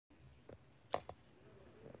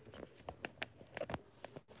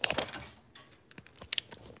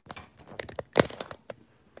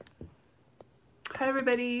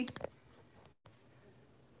everybody.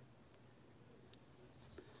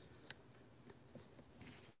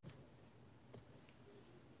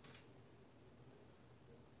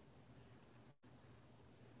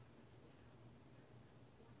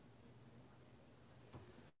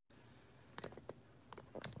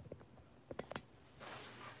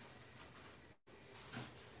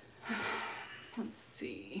 Let's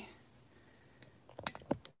see.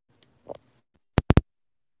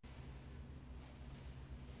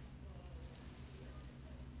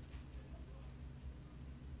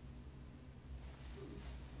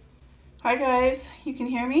 Hi guys, you can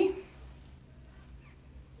hear me?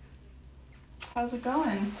 How's it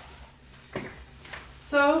going?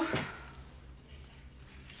 So,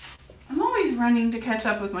 I'm always running to catch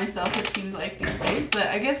up with myself, it seems like these days, but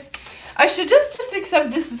I guess I should just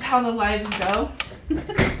accept this is how the lives go.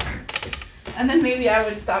 And then maybe I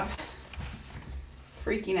would stop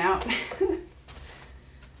freaking out.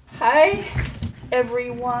 Hi,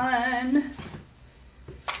 everyone.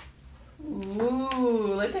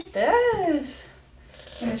 Ooh, look at this.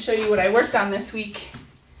 I'm going to show you what I worked on this week.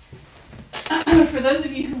 For those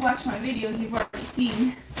of you who watch my videos, you've already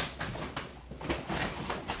seen.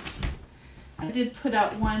 I did put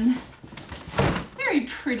out one very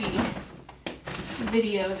pretty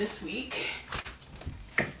video this week.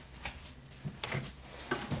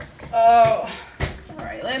 Oh, all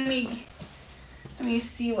right, let me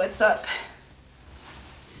see what's up.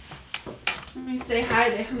 Let me say hi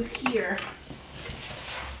to who's here.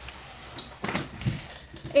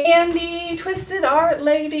 Andy, Twisted Art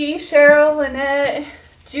Lady, Cheryl, Lynette,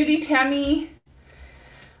 Judy, Tammy,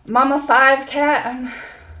 Mama 5 Cat.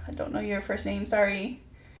 I don't know your first name, sorry.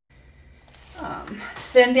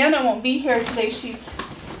 Vandana won't be here today. She's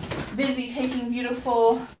busy taking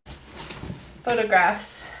beautiful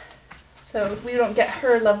photographs, so we don't get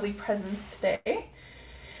her lovely presents today.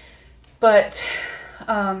 But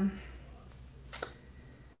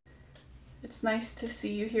it's nice to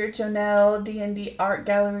see you here, Jonelle, D&D Art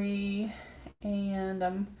Gallery,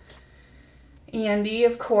 and Andy,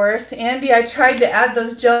 of course. Andy, I tried to add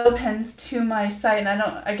those gel pens to my site, and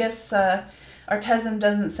I guess Arteza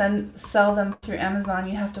doesn't sell them through Amazon.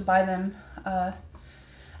 You have to buy them. I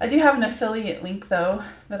do have an affiliate link though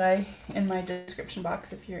that in my description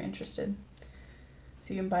box if you're interested,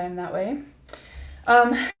 so you can buy them that way.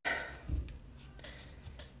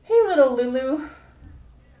 Hey, little Lulu.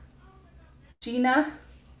 Gina,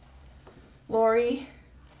 Lori,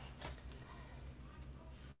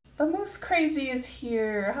 the Moose Crazy is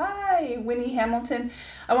here. Hi, Winnie Hamilton.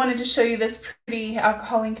 I wanted to show you this pretty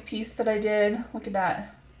alcohol ink piece that I did. Look at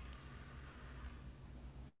that.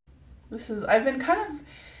 I've been kind of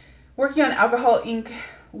working on alcohol ink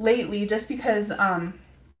lately just because I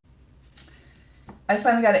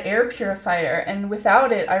finally got an air purifier, and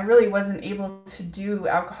without it, I really wasn't able to do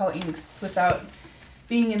alcohol inks without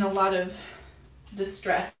being in a lot of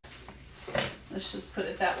distress. Let's just put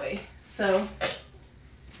it that way. So,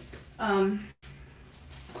 of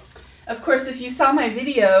course, if you saw my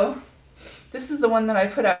video, this is the one that I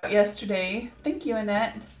put out yesterday. Thank you,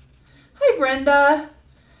 Annette. Hi, Brenda.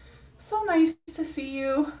 So nice to see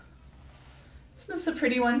you. Isn't this a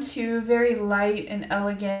pretty one too? Very light and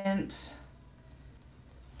elegant.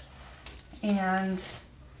 And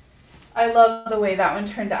I love the way that one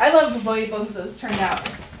turned out. I love the way both of those turned out.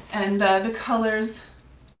 And the colors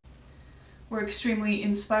were extremely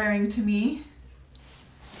inspiring to me.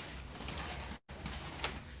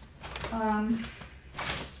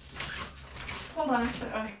 Hold on a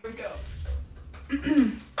sec. Oh, here we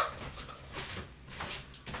go.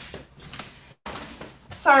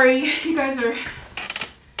 Sorry, you guys are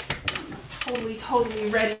totally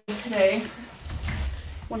ready today. Just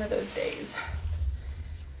one of those days.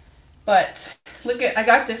 But look at, I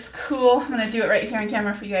got this cool, I'm going to do it right here on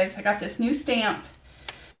camera for you guys. I got this new stamp.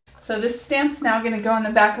 So this stamp's now going to go on the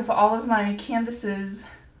back of all of my canvases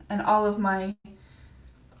and all of my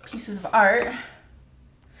pieces of art,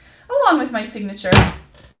 along with my signature.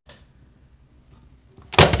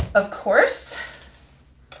 Of course.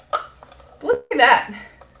 Look at that.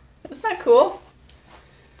 Isn't that cool?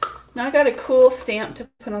 Now I got a cool stamp to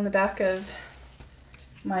put on the back of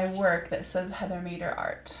my work that says Heather Made Her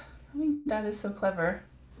Art. I think that is so clever.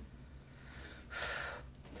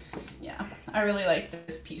 Yeah, I really like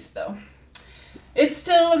this piece though. It's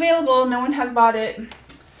still available, no one has bought it.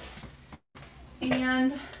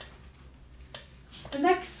 And the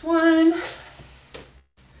next one,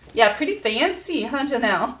 yeah, pretty fancy, huh,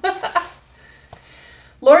 Janelle?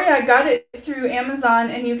 Lori, I got it through Amazon,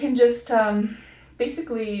 and you can just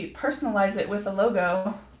basically personalize it with a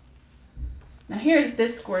logo. Now here's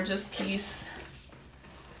this gorgeous piece.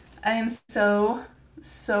 I am so,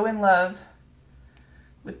 so in love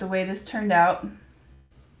with the way this turned out.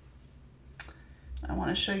 I want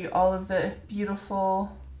to show you all of the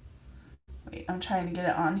beautiful, wait, I'm trying to get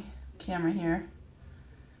it on camera here.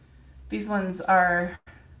 These ones are,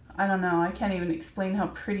 I don't know, I can't even explain how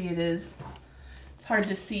pretty it is. It's hard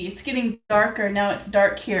to see. It's getting darker. Now it's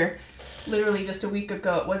dark here. Literally just a week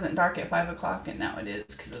ago it wasn't dark at 5 o'clock, and now it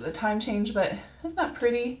is because of the time change, but isn't that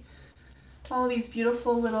pretty? All of these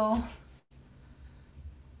beautiful little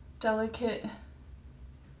delicate.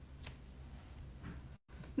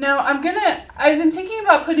 Now I've been thinking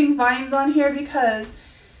about putting vines on here because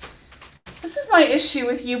this is my issue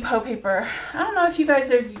with Yupo paper. I don't know if you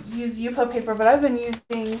guys have used Yupo paper, but I've been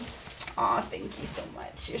using, aw, thank you so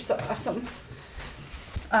much. You're so awesome.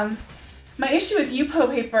 My issue with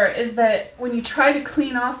Yupo paper is that when you try to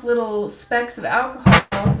clean off little specks of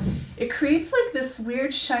alcohol, it creates like this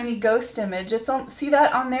weird shiny ghost image. See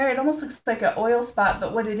that on there? It almost looks like an oil spot,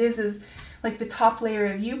 but what it is like the top layer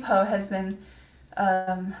of Yupo has been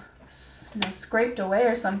scraped away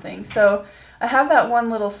or something. So I have that one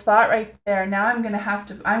little spot right there. Now I'm going to have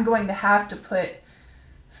to put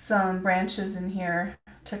some branches in here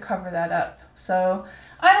to cover that up. So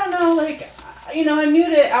I don't know, like, you know, I'm new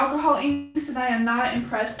to alcohol inks and I am not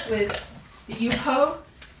impressed with the Yupo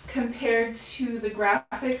compared to the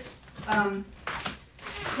graphics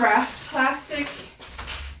craft plastic.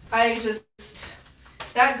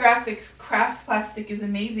 That graphics craft plastic is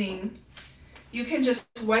amazing. You can just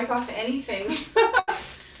wipe off anything.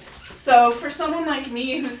 So for someone like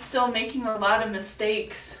me who's still making a lot of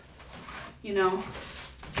mistakes, you know.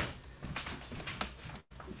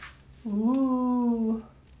 Ooh.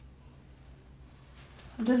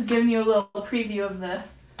 I'm just giving you a little preview of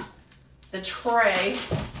the tray.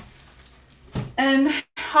 And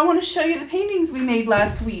I want to show you the paintings we made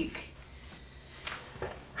last week.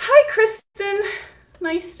 Hi, Kristen.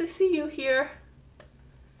 Nice to see you here.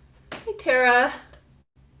 Hi, Tara.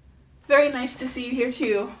 Very nice to see you here,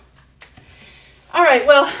 too. All right,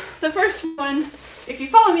 well, the first one, if you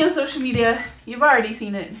follow me on social media, you've already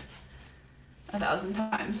seen it 1,000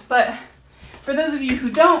 times. But for those of you who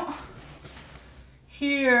don't,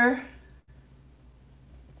 here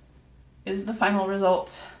is the final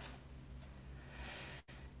result.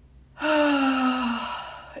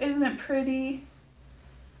 Isn't it pretty?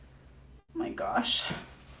 Oh my gosh.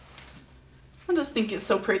 I just think it's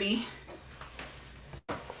so pretty.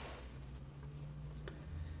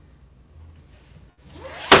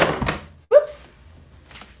 Whoops.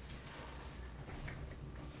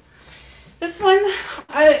 This one,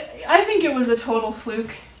 I think it was a total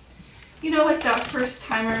fluke. You know, like that first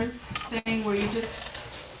timers thing where you just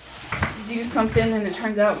do something and it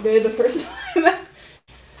turns out good the first time.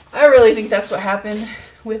 I really think that's what happened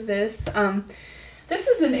with this. This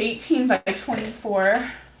is an 18 by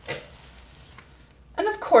 24. And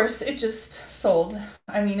of course, it just sold.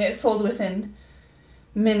 I mean, it sold within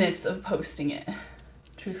minutes of posting it,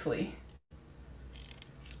 truthfully.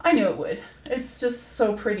 I knew it would. It's just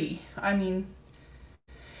so pretty. I mean,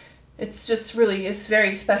 it's just really, it's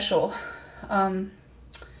very special.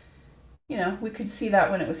 You know, we could see that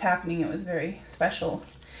when it was happening. It was very special.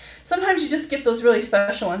 Sometimes you just get those really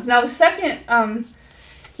special ones. Now the second,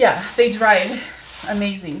 yeah, they dried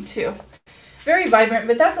amazing too. Very vibrant,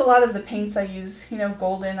 but that's a lot of the paints I use. You know,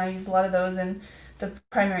 golden, I use a lot of those, and the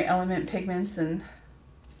primary element pigments, and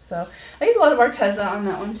so I use a lot of Arteza on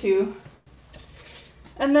that one too.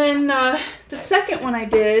 And then the second one I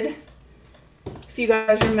did, if you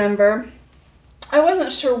guys remember, I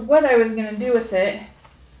wasn't sure what I was going to do with it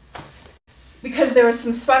because there were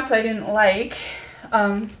some spots I didn't like.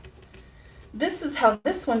 This is how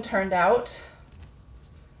this one turned out.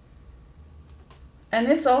 And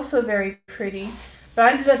it's also very pretty. But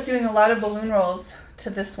I ended up doing a lot of balloon rolls to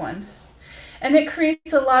this one. And it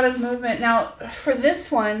creates a lot of movement. Now, for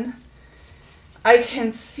this one, I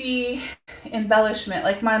can see embellishment.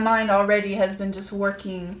 Like, my mind already has been just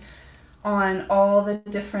working on all the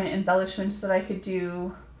different embellishments that I could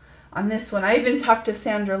do on this one. I even talked to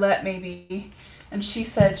Sandra Lett maybe, and she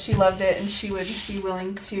said she loved it and she would be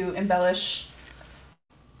willing to embellish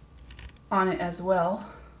on it as well.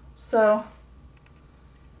 So,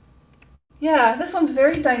 yeah, this one's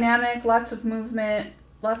very dynamic, lots of movement,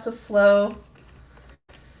 lots of flow.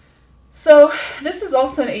 So this is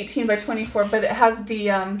also an 18 by 24, but it has the,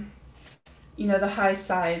 you know, the high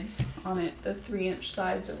sides on it, the 3-inch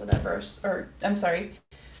sides or whatever, or I'm sorry,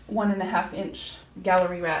 1.5-inch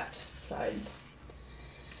gallery wrapped sides.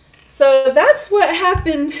 So that's what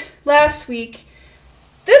happened last week.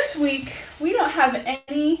 This week, we don't have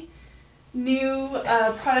any new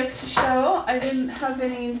products to show. I didn't have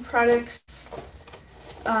any products.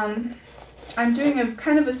 I'm doing a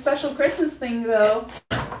kind of a special Christmas thing though,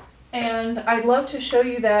 and I'd love to show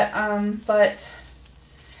you that, but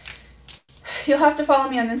you'll have to follow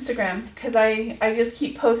me on Instagram because I just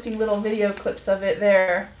keep posting little video clips of it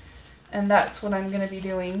there, and that's what I'm going to be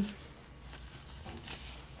doing.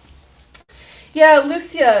 Yeah,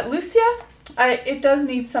 Lucia, it does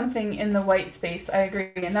need something in the white space, I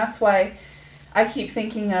agree, and that's why I keep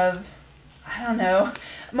thinking of, I don't know,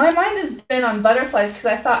 my mind has been on butterflies because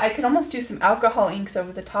I thought I could almost do some alcohol inks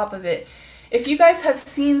over the top of it. If you guys have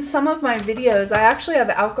seen some of my videos, I actually have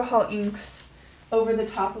alcohol inks over the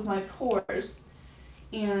top of my pores,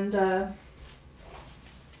 and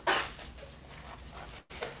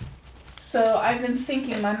so I've been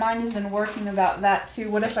thinking, my mind has been working about that too.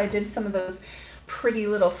 What if I did some of those pretty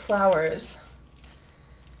little flowers?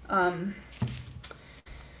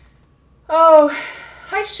 Oh,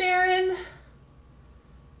 hi Sharon.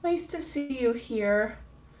 Nice to see you here.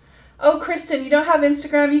 Oh, Kristen, you don't have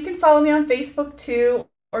Instagram? You can follow me on Facebook too,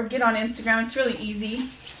 or get on Instagram. It's really easy.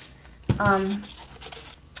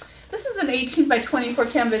 This is an 18 by 24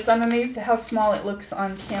 canvas. I'm amazed at how small it looks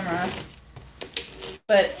on camera.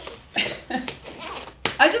 But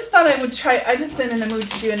I just thought I would try. I just been in the mood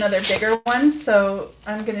to do another bigger one, so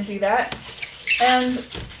I'm going to do that. And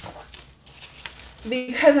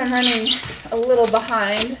because I'm running a little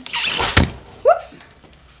behind, whoops,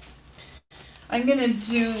 I'm going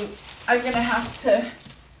to have to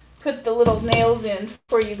put the little nails in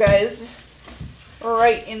for you guys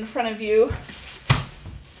right in front of you.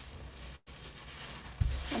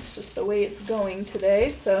 That's just the way it's going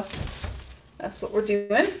today, so that's what we're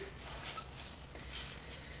doing.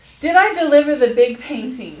 Did I deliver the big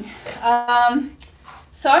painting?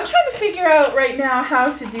 So I'm trying to figure out right now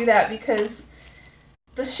how to do that because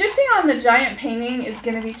the shipping on the giant painting is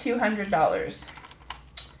going to be $200.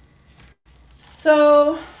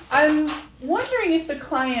 So I'm wondering if the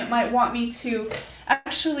client might want me to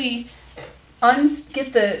actually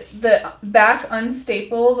get the back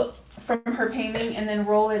unstapled from her painting and then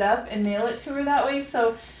roll it up and mail it to her that way.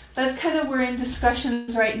 So that's kind of, we're in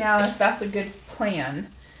discussions right now if that's a good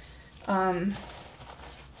plan.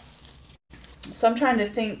 So I'm trying to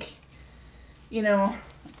think, you know,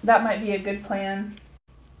 that might be a good plan.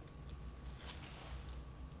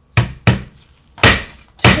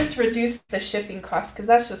 To just reduce the shipping cost, because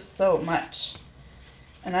that's just so much.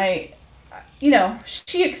 And you know,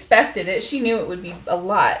 she expected it. She knew it would be a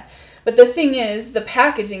lot. But the thing is, the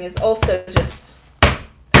packaging is also just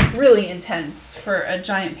really intense for a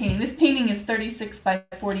giant painting. This painting is 36 by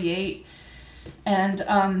 48. And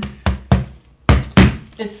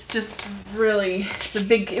it's just really,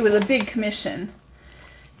 it was a big commission.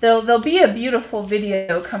 There'll be a beautiful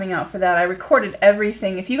video coming out for that. I recorded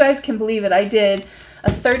everything. If you guys can believe it, I did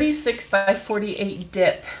a 36 by 48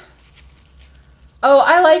 dip. Oh,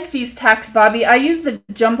 I like these tacks, Bobby. I use the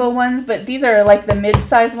jumbo ones, but these are like the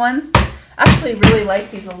mid-size ones. I actually really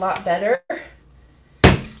like these a lot better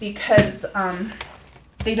because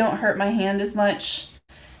they don't hurt my hand as much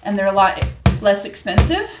and they're a lot less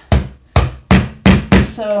expensive.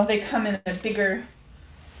 So they come in a bigger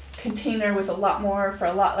container with a lot more for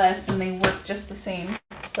a lot less, and they work just the same.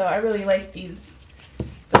 So I really like these.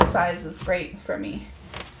 The size is great for me.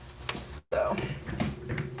 So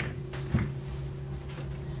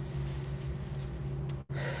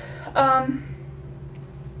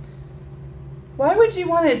why would you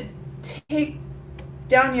want to take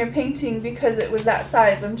down your painting because it was that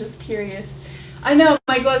size? I'm just curious. I know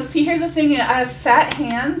my gloves. See, here's the thing. I have fat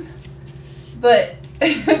hands, but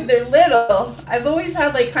they're little. I've always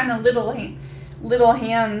had like kind of little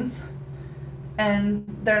hands,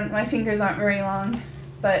 and my fingers aren't very long.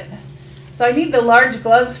 But so I need the large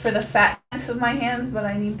gloves for the fatness of my hands, but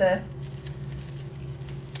I need the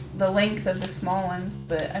length of the small ones.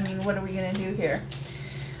 But I mean, what are we gonna do here?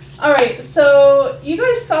 All right, so you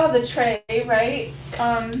guys saw the tray, right?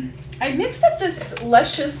 I mixed up this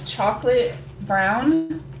luscious chocolate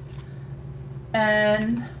brown,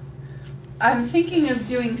 and I'm thinking of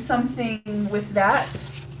doing something with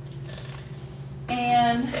that.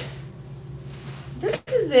 And this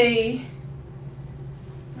is let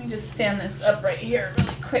me just stand this up right here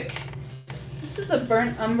really quick. This is a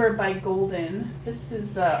burnt umber by Golden. This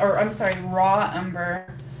is, or I'm sorry, raw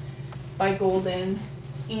umber by Golden.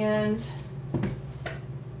 And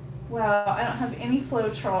wow, I don't have any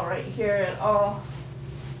Floetrol right here at all.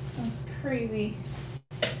 That's crazy.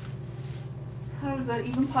 How is that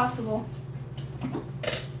even possible?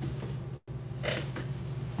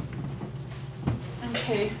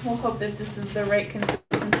 Okay, we'll hope that this is the right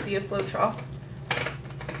consistency. see a Floetrol.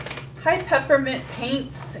 Hi, Peppermint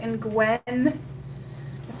Paints and Gwen.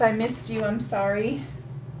 If I missed you, I'm sorry.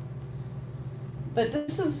 But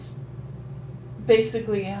this is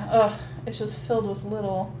basically, it's just filled with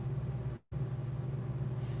little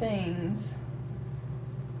things.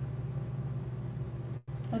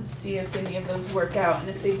 Let's see if any of those work out, and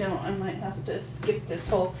if they don't, I might have to skip this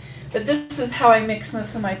whole. But this is how I mix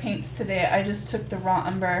most of my paints today. I just took the raw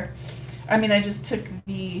umber. I just took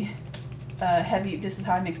the heavy. This is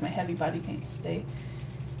how I mix my heavy body paints today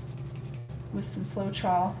with some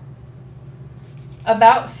Floetrol.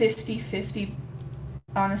 About 50-50,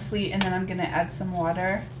 honestly, and then I'm gonna add some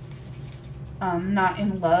water. Not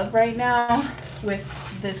in love right now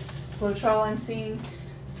with this Floetrol I'm seeing,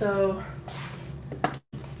 so.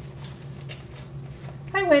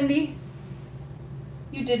 Hi, Wendy.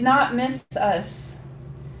 You did not miss us.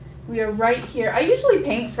 We are right here. I usually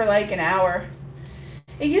paint for like an hour.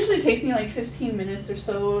 It usually takes me like 15 minutes or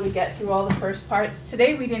so to get through all the first parts.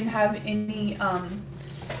 Today we didn't have any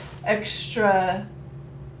extra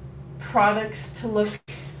products to look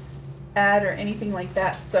at or anything like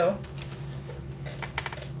that, so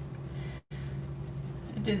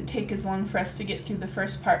it didn't take as long for us to get through the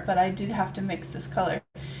first part, but I did have to mix this color.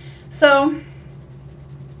 So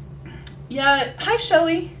yeah, hi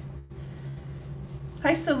Shelly.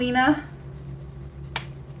 Hi Selena.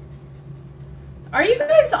 Are you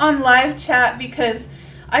guys on live chat? Because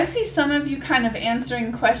I see some of you kind of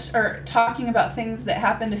answering questions or talking about things that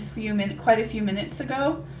happened quite a few minutes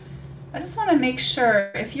ago. I just want to make sure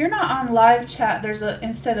if you're not on live chat, there's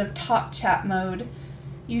instead of talk chat mode,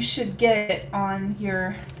 you should get it on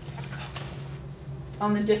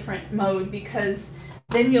the different mode, because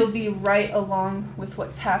then you'll be right along with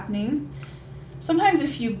what's happening. Sometimes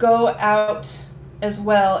if you go out as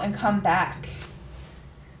well and come back,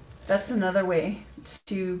 that's another way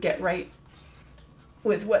to get right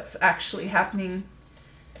with what's actually happening.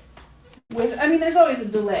 There's always a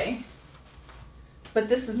delay, but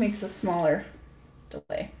this makes a smaller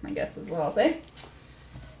delay, I guess is what I'll say.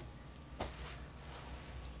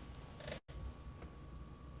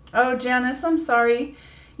 Oh, Janice, I'm sorry.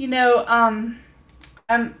 It's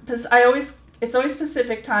always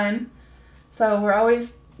Pacific time. So we're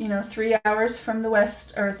always, 3 hours from the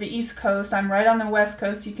west or the East Coast. I'm right on the West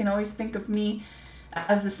Coast. You can always think of me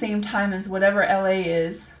as the same time as whatever LA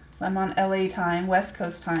is. So I'm on LA time, West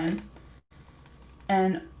Coast time.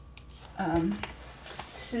 And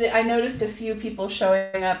today I noticed a few people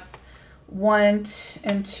showing up 1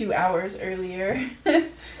 and 2 hours earlier.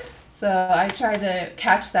 So I try to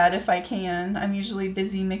catch that if I can. I'm usually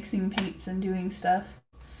busy mixing paints and doing stuff.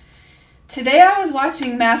 Today I was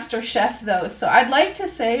watching MasterChef though, so I'd like to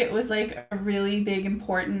say it was like a really big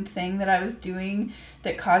important thing that I was doing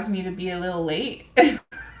that caused me to be a little late.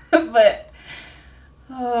 But,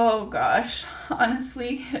 oh gosh,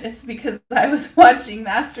 honestly, it's because I was watching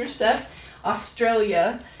MasterChef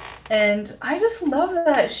Australia, and I just love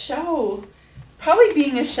that show. Probably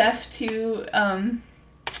being a chef too, I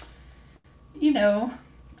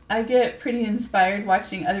get pretty inspired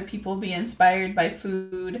watching other people be inspired by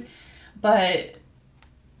food. But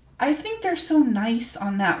I think they're so nice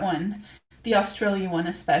on that one, the Australia one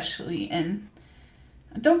especially. And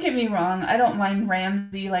don't get me wrong, I don't mind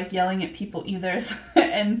Ramsay like yelling at people either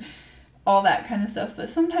and all that kind of stuff.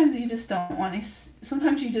 But sometimes you just don't want to.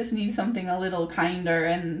 Sometimes you just need something a little kinder,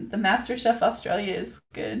 and the MasterChef Australia is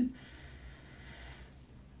good.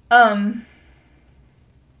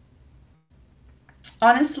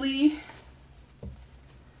 Honestly,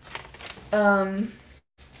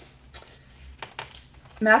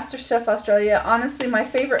 MasterChef Australia, honestly, my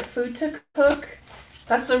favorite food to cook,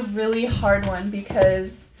 that's a really hard one,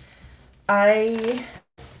 because I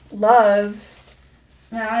love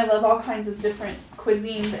all kinds of different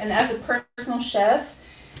cuisines, and as a personal chef,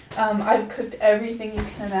 I've cooked everything you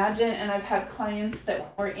can imagine, and I've had clients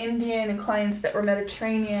that were Indian and clients that were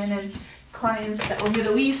Mediterranean and clients that were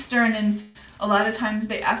Middle Eastern, and a lot of times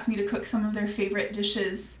they ask me to cook some of their favorite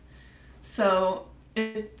dishes. So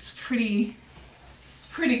it's pretty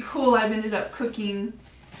cool. I've ended up cooking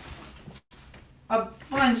a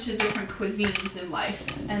bunch of different cuisines in life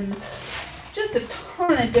and just a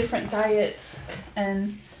ton of different diets,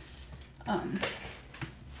 and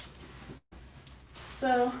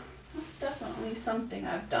so that's definitely something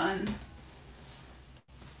I've done.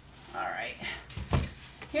 All right,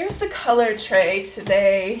 here's the color tray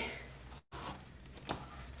today.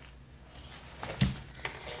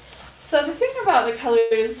 So the thing about the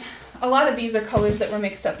colors, a lot of these are colors that were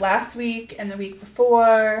mixed up last week and the week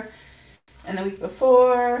before and the week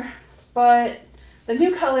before, but The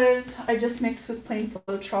new colors I just mixed with plain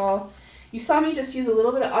Floetrol. You saw me just use a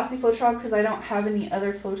little bit of Aussie Floetrol because I don't have any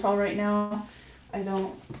other Floetrol right now. I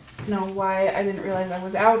don't know why. I didn't realize I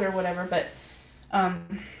was out or whatever, but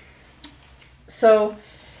so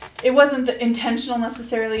it wasn't intentional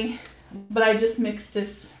necessarily, but I just mixed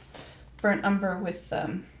this burnt umber with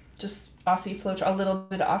just Aussie Floetrol, a little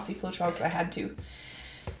bit of Aussie Floetrol because I had to.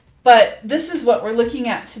 But this is what we're looking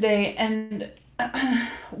at today, and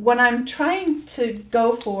what I'm trying to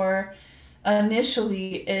go for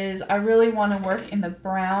initially is I really want to work in the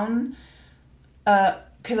brown,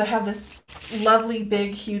 because I have this lovely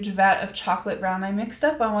big huge vat of chocolate brown I mixed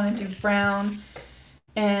up. I want to do brown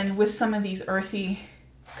and with some of these earthy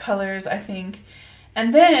colors, I think.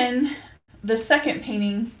 And then the second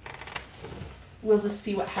painting, we'll just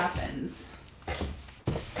see what happens.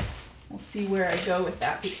 We'll see where I go with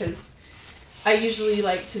that, because I usually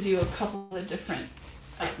like to do a couple of different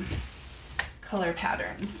color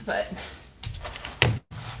patterns, but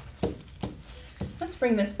let's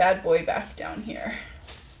bring this bad boy back down here.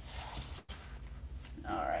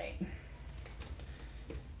 All right.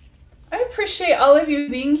 I appreciate all of you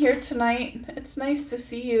being here tonight. It's nice to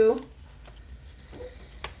see you.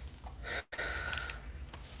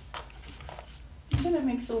 I'm gonna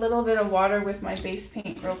mix a little bit of water with my base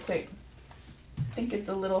paint real quick. I think it's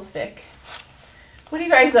a little thick. What are you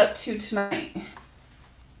guys up to tonight?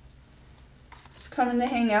 Just coming to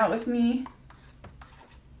hang out with me?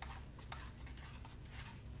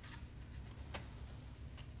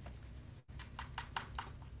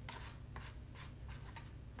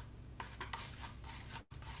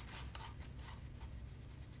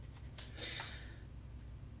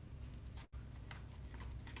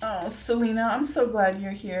 Oh, Selena, I'm so glad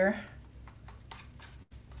you're here.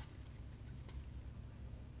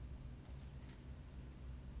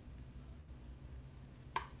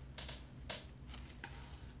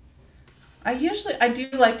 I do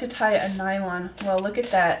like to tie a nylon. Well, look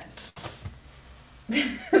at that.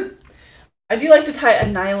 I do like to tie a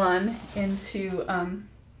nylon into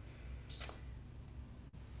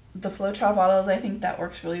the Floetrol bottles. I think that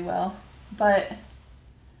works really well. But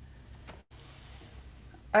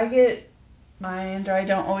I get mind, or I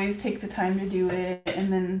don't always take the time to do it,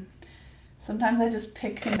 and then sometimes I just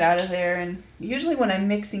pick things out of there, and usually when I'm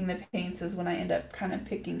mixing the paints is when I end up kind of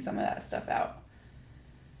picking some of that stuff out.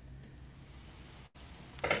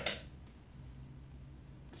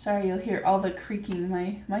 Sorry, you'll hear all the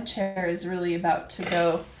creaking. My chair is really about to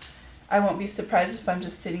go. I won't be surprised if I'm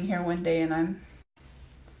just sitting here one day and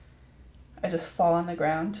I just fall on the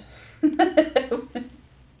ground. Isn't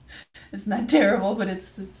that terrible? But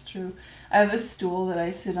it's true. I have a stool that I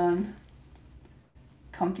sit on.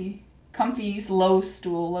 Comfy, low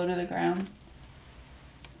stool, low to the ground.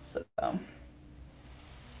 So.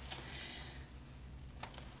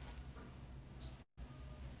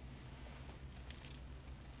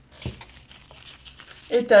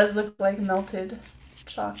 It does look like melted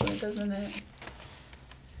chocolate, doesn't it?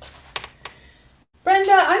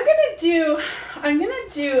 Brenda, I'm gonna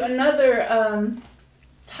do another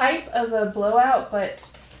type of a blowout,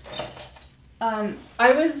 but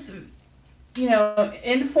I was,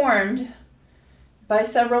 informed by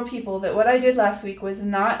several people that what I did last week was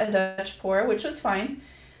not a Dutch pour, which was fine.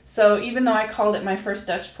 So even though I called it my first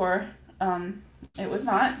Dutch pour, it was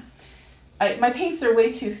not. My paints are way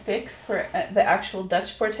too thick for the actual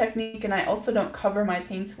Dutch pour technique, and I also don't cover my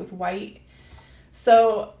paints with white.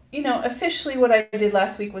 So, officially what I did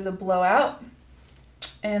last week was a blowout,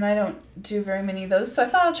 and I don't do very many of those, so I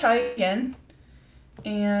thought I'll try again.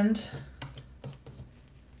 And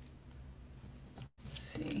let's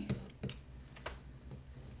see.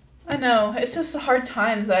 I know, it's just hard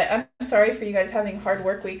times. I'm sorry for you guys having hard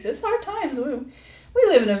work weeks. It's hard times. We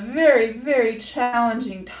live in a very, very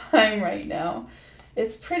challenging time right now.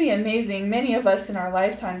 It's pretty amazing. Many of us in our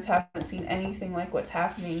lifetimes haven't seen anything like what's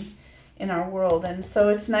happening in our world. And so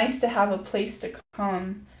it's nice to have a place to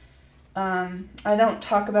come. I don't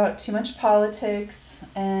talk about too much politics,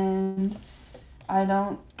 and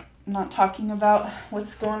I'm not talking about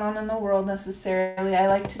what's going on in the world necessarily. I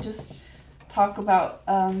like to just talk about,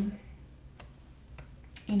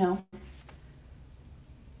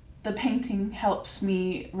 the painting helps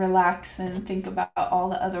me relax and think about all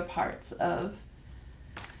the other parts of,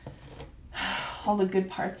 all the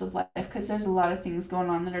good parts of life, because there's a lot of things going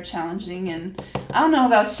on that are challenging. And I don't know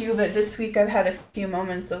about you, but this week I've had a few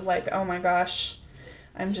moments of like, oh my gosh,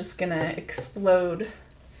 I'm just gonna explode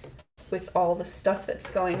with all the stuff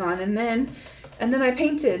that's going on. And then I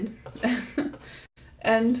painted.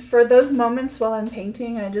 And for those moments while I'm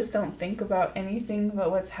painting, I just don't think about anything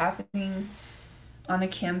but what's happening on the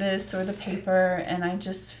canvas or the paper, and I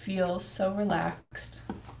just feel so relaxed.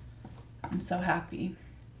 I'm so happy.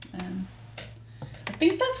 And I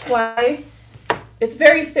think that's why it's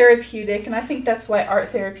very therapeutic, and I think that's why art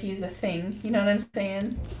therapy is a thing. You know what I'm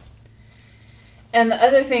saying? And the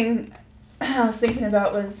other thing I was thinking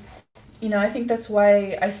about was, you know, I think that's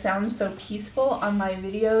why I sound so peaceful on my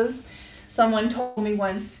videos. Someone told me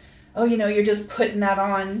once, oh, you know, you're just putting that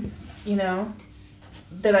on, you know,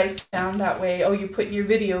 that I sound that way. Oh, you're putting your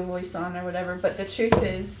video voice on or whatever. But the truth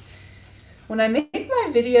is, when I make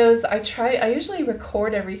my videos, I usually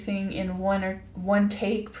record everything in one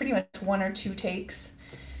take, pretty much 1 or 2 takes.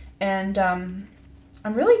 And I'm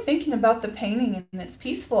really thinking about the painting, and it's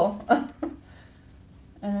peaceful.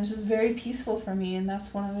 And it's just very peaceful for me, and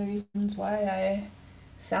that's one of the reasons why I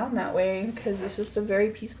sound that way, because it's just a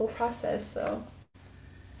very peaceful process. So,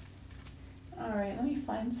 all right, let me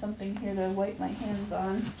find something here to wipe my hands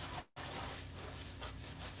on.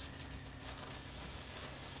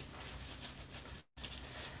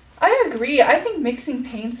 I agree. I think mixing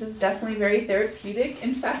paints is definitely very therapeutic.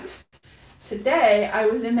 In fact, today I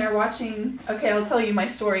was in there watching, okay, I'll tell you my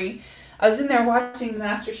story. I was in there watching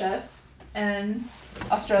MasterChef in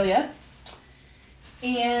Australia,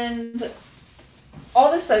 and all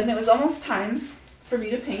of a sudden it was almost time for me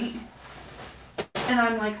to paint, and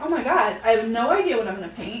I'm like, oh my god, I have no idea what I'm going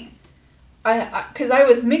to paint. Because I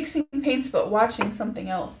was mixing paints but watching something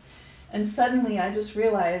else, and suddenly I just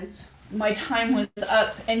realized my time was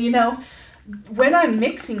up. And you know, when I'm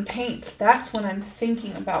mixing paint, that's when I'm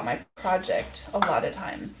thinking about my project. A lot of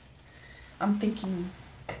times I'm thinking,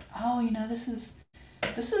 oh, you know, this is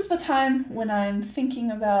the time when I'm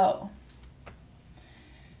thinking about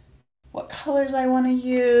what colors I want to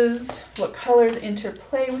use, what colors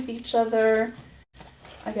interplay with each other.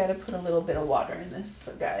 I gotta put a little bit of water in this,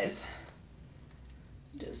 so guys.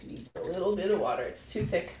 Just needs a little bit of water. It's too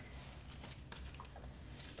thick.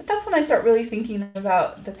 But that's when I start really thinking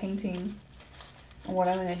about the painting and what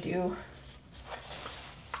I'm gonna do.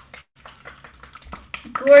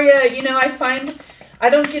 Gloria, you know, I find I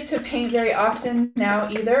don't get to paint very often now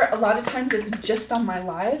either. A lot of times it's just on my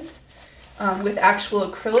lives with actual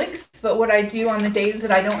acrylics. But what I do on the days that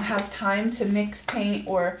I don't have time to mix paint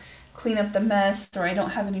or clean up the mess, or I don't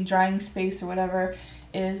have any drying space or whatever,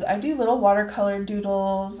 is I do little watercolor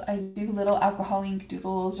doodles. I do little alcohol ink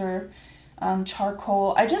doodles, or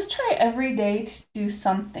charcoal. I just try every day to do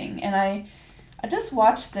something. And I just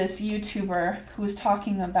watched this YouTuber who was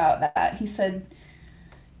talking about that. He said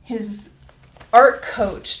his art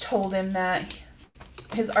coach told him that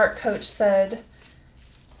his art coach said,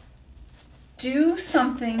 do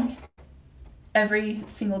something every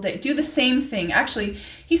single day. Do the same thing. Actually,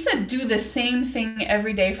 he said do the same thing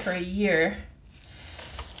every day for a year.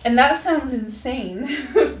 And that sounds insane.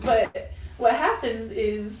 But what happens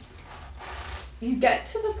is you get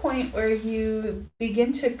to the point where you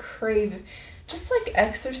begin to crave, just like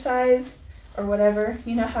exercise or whatever.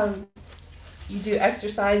 You know how you do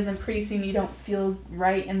exercise and then pretty soon you don't feel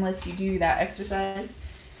right unless you do that exercise.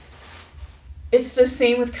 It's the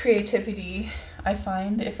same with creativity, I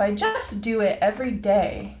find. If I just do it every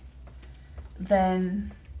day,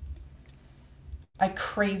 then I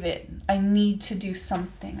crave it. I need to do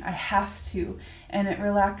something. I have to. And it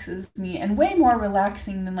relaxes me. And way more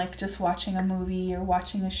relaxing than like just watching a movie or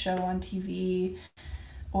watching a show on TV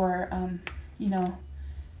or, you know,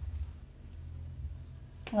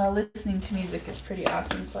 well, listening to music is pretty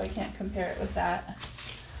awesome, so I can't compare it with that.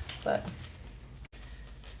 But,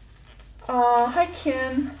 hi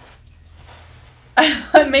Kim.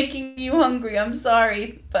 I'm making you hungry, I'm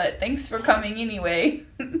sorry, but thanks for coming anyway.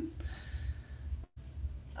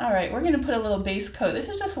 Alright, we're going to put a little base coat. This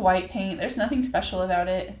is just white paint. There's nothing special about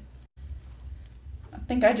it.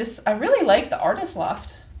 I really like the Artist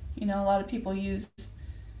Loft. You know, a lot of people use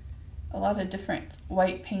a lot of different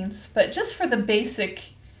white paints, but just for the basic,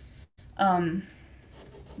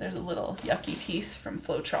 there's a little yucky piece from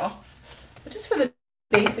Floetrol. But just for the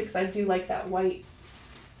basics, I do like that white,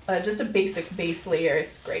 just a basic base layer.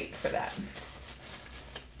 It's great for that.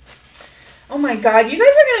 Oh my god, you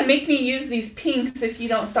guys are going to make me use these pinks if you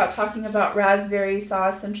don't stop talking about raspberry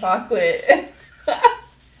sauce and chocolate.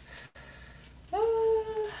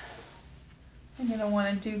 I'm going to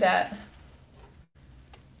want to do that.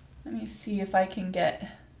 Let me see if I can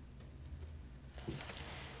get...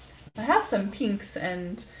 I have some pinks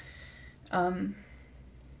and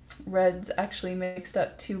reds actually mixed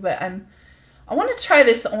up too, but I want to try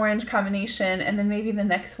this orange combination, and then maybe the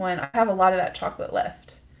next one, I have a lot of that chocolate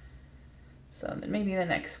left. So then maybe the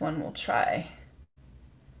next one we'll try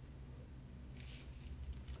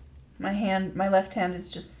my left hand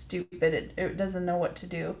is just stupid. It doesn't know what to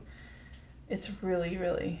do. It's really,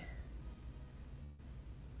 really,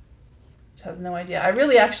 it has no idea. I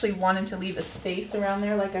really actually wanted to leave a space around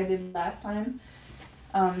there like I did last time,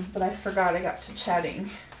 but I forgot. I got to chatting.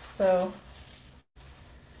 So,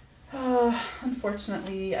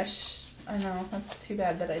 unfortunately, I know, that's too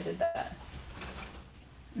bad that I did that.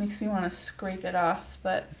 Makes me want to scrape it off,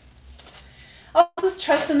 but I'll just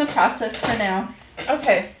trust in the process for now.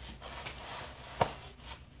 Okay.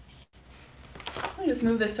 Let me just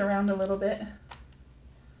move this around a little bit.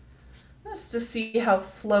 Just to see how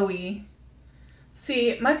flowy.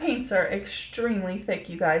 See, my paints are extremely thick,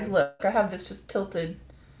 you guys. Look, I have this just tilted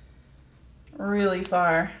really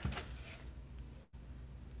far.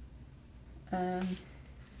 And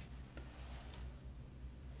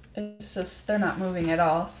it's just, they're not moving at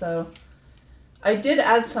all, so I did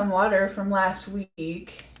add some water from last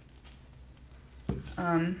week.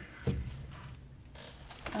 I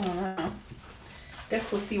don't know.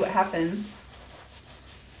 Guess we'll see what happens.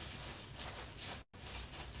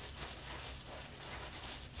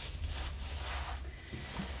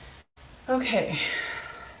 Okay.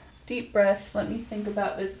 Deep breath. Let me think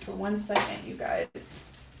about this for 1 second, you guys.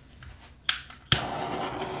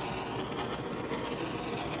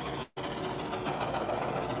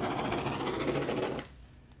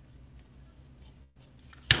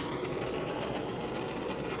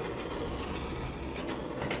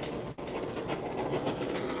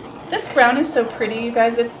 This brown is so pretty, you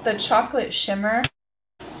guys. It's the chocolate shimmer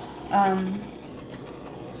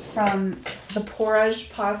from the Porage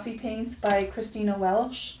Posse Paints by Christina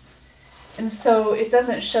Welsh. And so it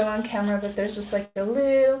doesn't show on camera, but there's just like a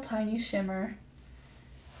little tiny shimmer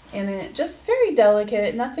in it. Just very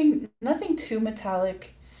delicate, nothing too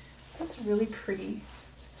metallic. That's really pretty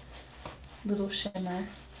little shimmer.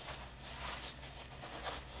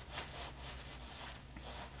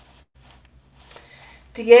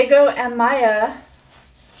 Diego and Maya.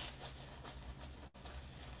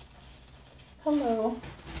 Hello.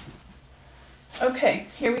 Okay,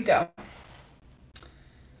 here we go.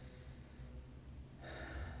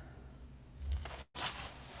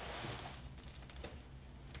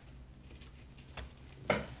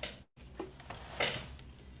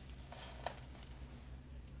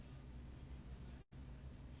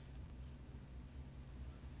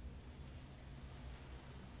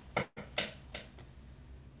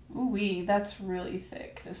 Ooh-wee, that's really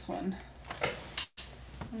thick, this one.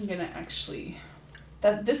 I'm gonna actually,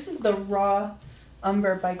 this is the raw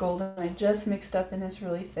umber by Golden. I just mixed up and it's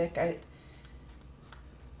really thick. I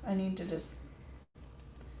need to just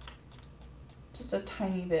a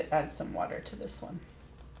tiny bit add some water to this one.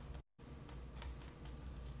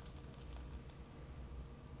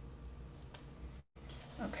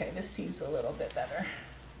 Okay, this seems a little bit better.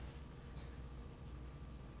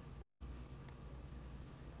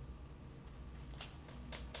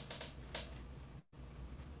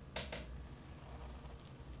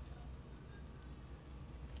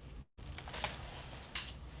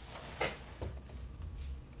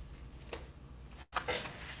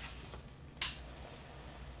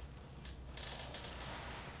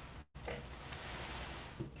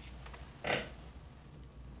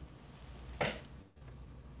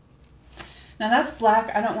 Now that's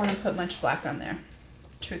black. I don't want to put much black on there,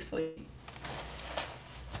 truthfully.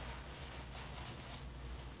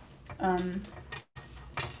 And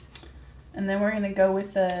then we're going to go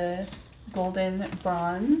with the golden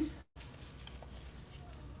bronze.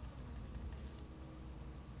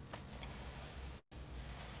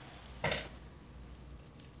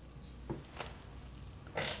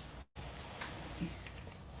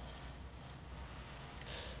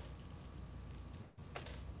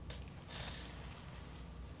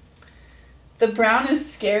 The brown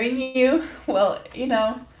is scaring you? Well, you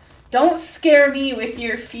know, don't scare me with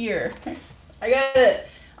your fear. I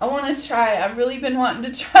want to try. I've really been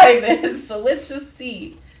wanting to try this, so let's just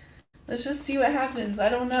see. Let's just see what happens. I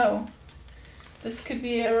don't know. This could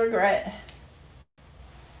be a regret.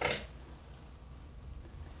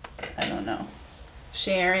 I don't know.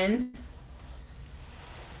 Sharon.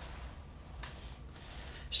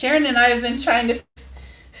 Sharon and I have been trying to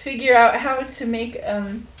figure out how to make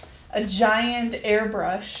a giant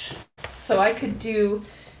airbrush, so I could do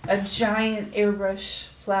a giant airbrush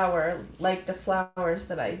flower like the flowers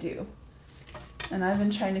that I do. And I've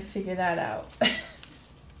been trying to figure that out.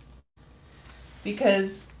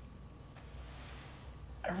 Because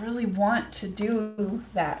I really want to do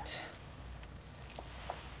that.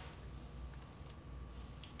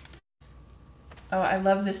 Oh, I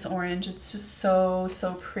love this orange. It's just so,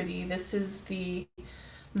 so pretty. This is the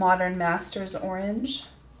Modern Masters orange.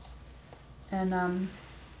 And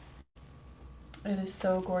it is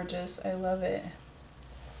so gorgeous. I love it.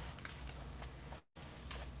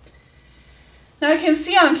 Now I can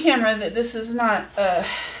see on camera that this is not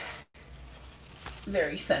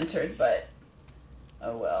very centered, but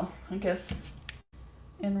oh well. I guess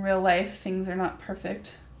in real life things are not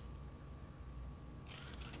perfect.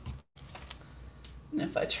 And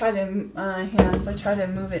if I try to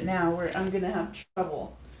move it now, I'm gonna have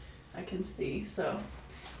trouble. I can see, so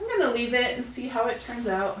I'm gonna leave it and see how it turns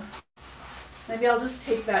out. Maybe I'll just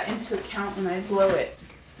take that into account when I blow it,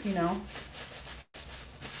 you know.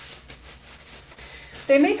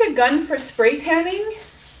 They make a gun for spray tanning.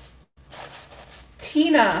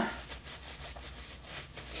 Tina.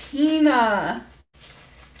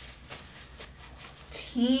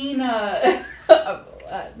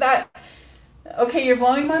 That. Okay, you're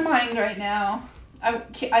blowing my mind right now. I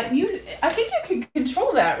think you can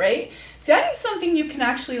control that, right? See, I need something you can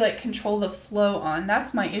actually like control the flow on.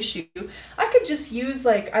 That's my issue. I could just use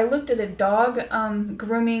like, I looked at a dog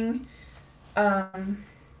grooming,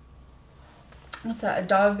 what's that? A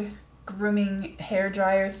dog grooming hair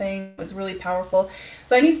dryer thing. It was really powerful.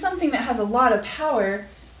 So I need something that has a lot of power,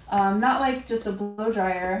 not like just a blow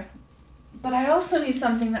dryer, but I also need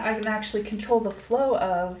something that I can actually control the flow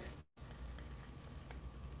of.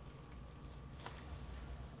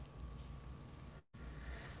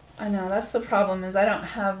 I know, that's the problem, is I don't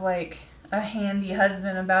have like a handy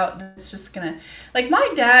husband about that's just gonna, like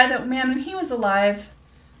my dad, man, when he was alive,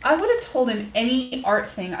 I would have told him any art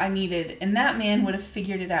thing I needed and that man would have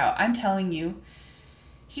figured it out. I'm telling you.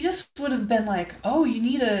 He just would have been like, oh, you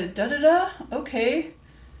need a da-da-da? Okay.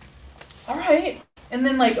 All right. And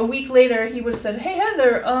then like a week later, he would have said, hey,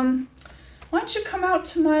 Heather, why don't you come out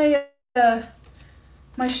to my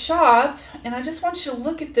shop and I just want you to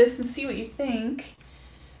look at this and see what you think.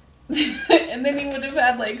 And then he would have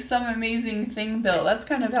had like some amazing thing built. That's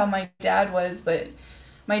kind of how my dad was, but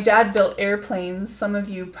my dad built airplanes. Some of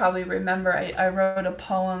you probably remember I wrote a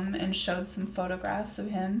poem and showed some photographs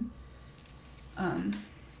of him.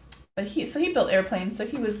 But he built airplanes, so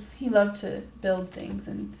he loved to build things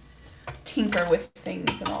and tinker with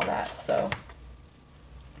things and all that. So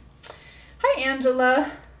hi,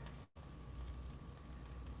 Angela.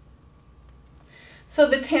 So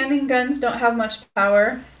the tanning guns don't have much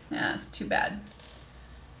power. Yeah, it's too bad.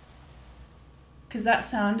 Because that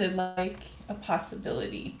sounded like a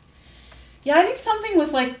possibility. Yeah, I need something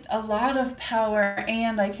with like a lot of power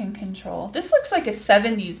and I can control. This looks like a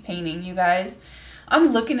 70s painting, you guys.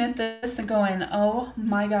 I'm looking at this and going, oh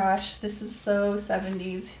my gosh, this is so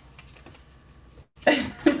 70s.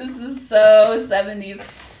 This is so 70s.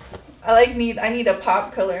 I need a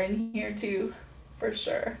pop color in here too, for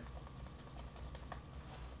sure.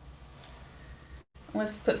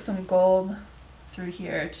 Let's put some gold through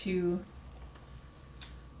here too.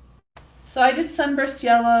 So I did sunburst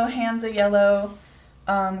yellow, Hansa yellow,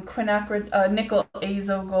 nickel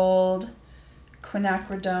azo gold,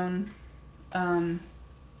 quinacridone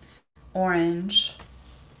orange,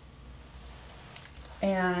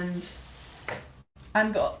 and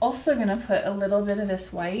I'm also gonna put a little bit of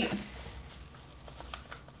this white.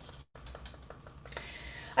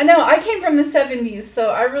 I know I came from the 70s,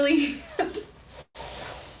 so I really.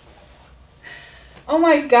 Oh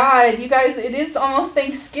my God, you guys, it is almost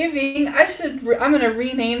Thanksgiving. I'm gonna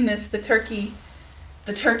rename this the turkey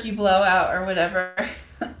blowout or whatever.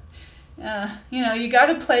 You know, you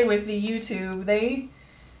gotta play with the YouTube.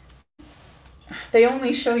 They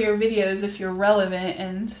only show your videos if you're relevant,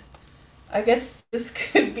 and I guess this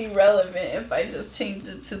could be relevant if I just changed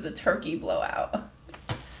it to the turkey blowout.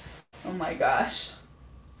 Oh my gosh.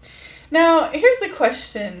 Now, here's the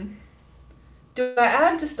question. Do I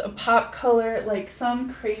add just a pop color, like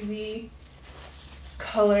some crazy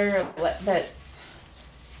color that's...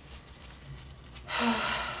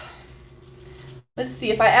 Let's see,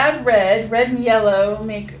 if I add red and yellow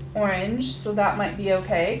make orange, so that might be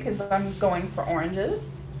okay, because I'm going for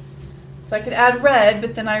oranges. So I could add red,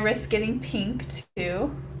 but then I risk getting pink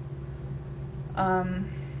too. You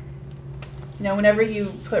know, whenever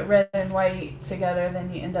you put red and white together,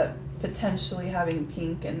 then you end up potentially having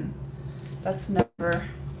pink, and that's never...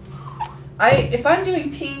 If I'm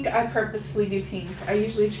doing pink, I purposefully do pink. I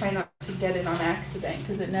usually try not to get it on accident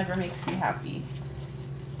because it never makes me happy.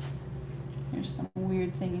 There's some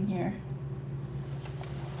weird thing in here.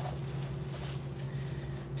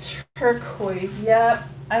 Turquoise, yep.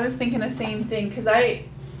 I was thinking the same thing because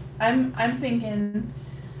I'm thinking...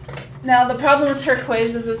 Now the problem with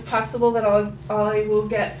turquoise is it's possible that I will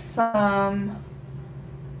get some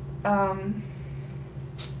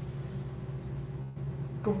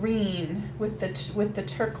green with the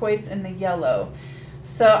turquoise and the yellow.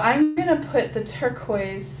 So I'm gonna put the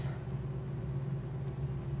turquoise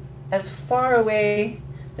as far away.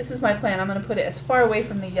 This is my plan. I'm gonna put it as far away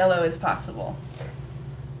from the yellow as possible.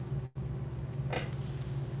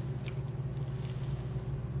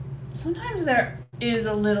 Sometimes there is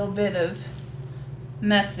a little bit of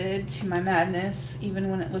method to my madness, even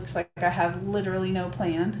when it looks like I have literally no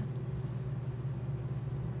plan.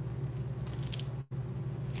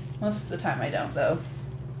 Most of the time I don't, though.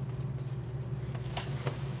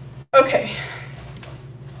 Okay.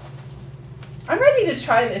 I'm ready to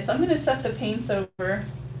try this. I'm going to set the paints over.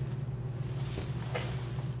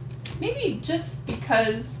 Maybe just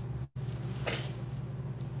because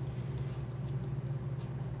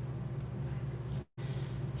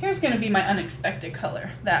here's going to be my unexpected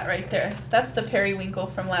color. That right there. That's the periwinkle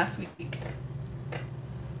from last week.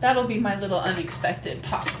 That'll be my little unexpected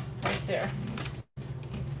pop right there.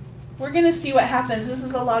 We're going to see what happens. This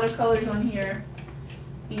is a lot of colors on here.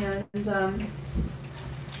 And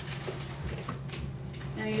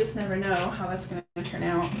you just never know how that's going to turn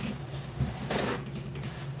out.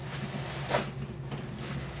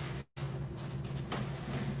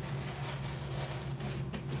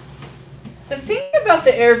 The thing about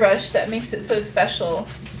the airbrush that makes it so special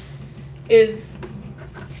is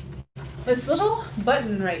this little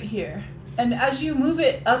button right here. And as you move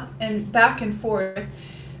it up and back and forth,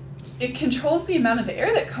 it controls the amount of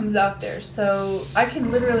air that comes out there. So I can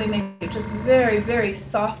literally make it just very, very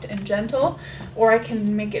soft and gentle, or I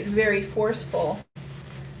can make it very forceful.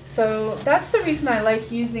 So that's the reason I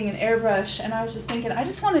like using an airbrush. And I was just thinking, I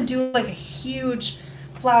just want to do like a huge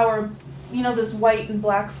flower, you know, those white and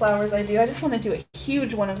black flowers I do. I just want to do a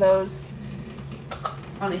huge one of those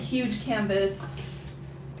on a huge canvas.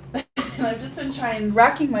 And I've just been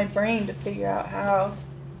racking my brain to figure out how.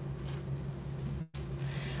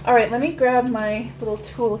 All right, let me grab my little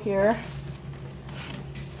tool here.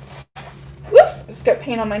 Whoops, I just got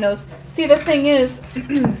paint on my nose. See, the thing is,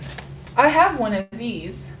 I have one of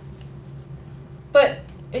these, but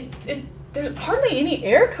there's hardly any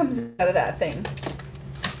air comes out of that thing.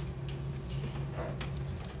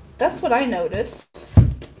 That's what I noticed.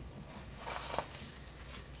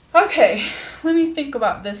 Okay, let me think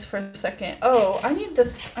about this for a second. Oh, I need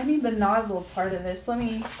the nozzle part of this.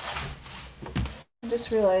 I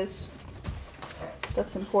just realized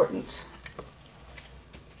that's important.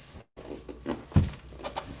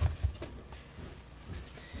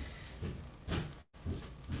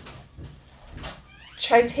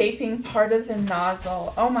 Try taping part of the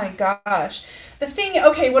nozzle. Oh my gosh. The thing,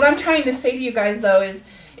 okay, what I'm trying to say to you guys though is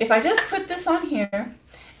if I just put this on here,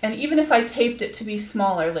 and even if I taped it to be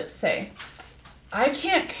smaller, let's say, I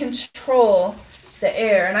can't control the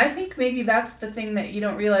air. And I think maybe that's the thing that you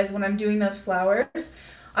don't realize when I'm doing those flowers.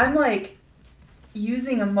 I'm like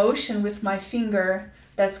using a motion with my finger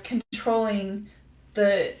that's controlling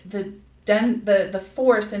the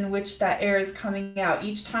force in which that air is coming out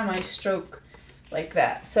each time I stroke like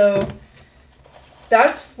that. So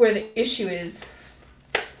that's where the issue is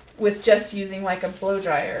with just using like a blow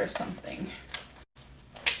dryer or something.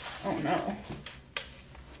 Oh no.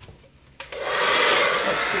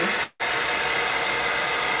 Let's see.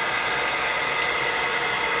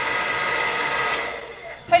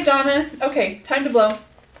 Hi, Donna. Okay, time to blow.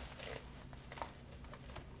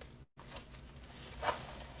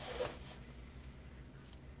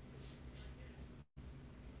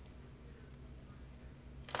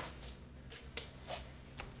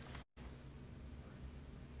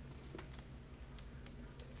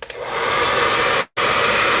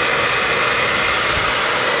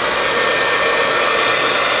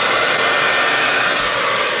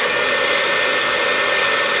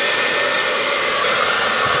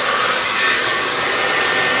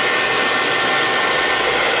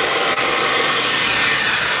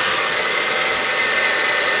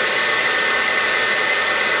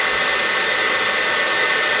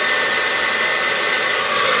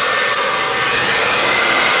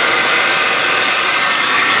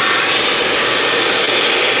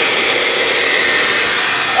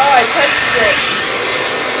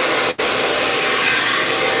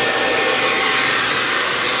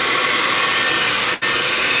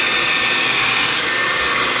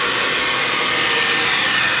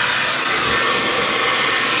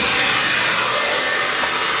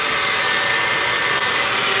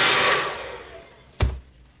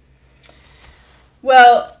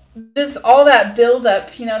 Well, all that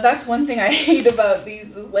buildup, you know, that's one thing I hate about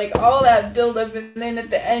these is like all that buildup, and then at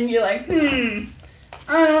the end you're like, I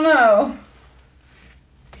don't know.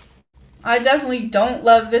 I definitely don't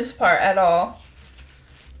love this part at all.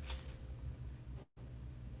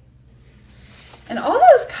 And all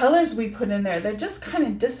those colors we put in there, they just kind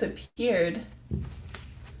of disappeared.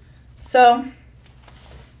 So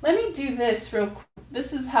let me do this real quick.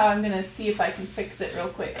 This is how I'm going to see if I can fix it real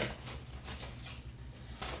quick.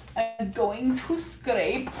 I'm going to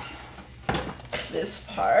scrape this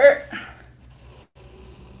part.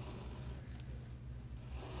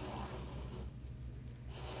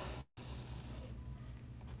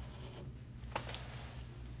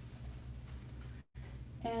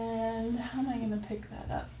 And how am I going to pick that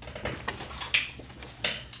up?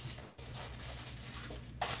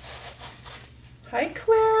 Hi,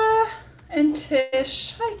 Clara and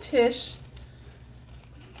Tish. Hi, Tish.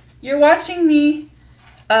 You're watching me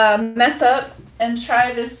mess up and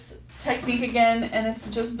try this technique again, and it's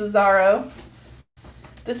just bizarro.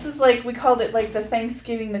 This is like, we called it like the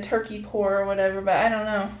Thanksgiving, the turkey pour or whatever, but I don't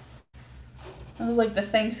know. It was like the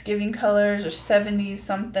Thanksgiving colors or 70s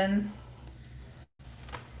something.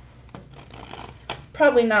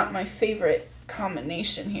 Probably not my favorite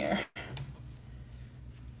combination here,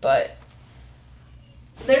 but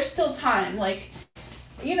there's still time. Like,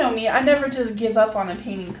 you know me, I never just give up on a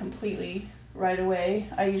painting completely right away.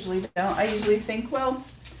 I usually don't. I usually think, well,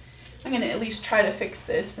 I'm gonna at least try to fix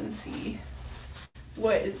this and see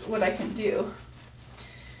what I can do.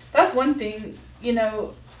 That's one thing, you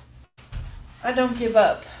know, I don't give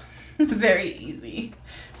up very easy.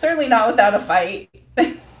 Certainly not without a fight.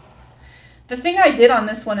 The thing I did on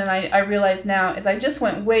this one, and I realize now, is I just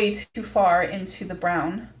went way too far into the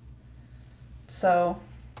brown. So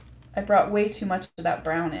I brought way too much of that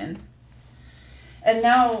brown in. And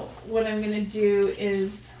now what I'm going to do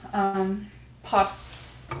is pop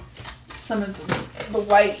some of the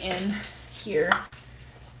white in here.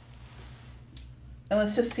 And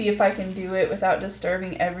let's just see if I can do it without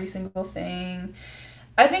disturbing every single thing.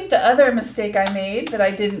 I think the other mistake I made that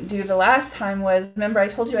I didn't do the last time was, remember I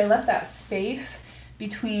told you I left that space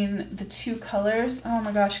between the two colors. Oh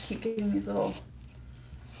my gosh, I keep getting these little,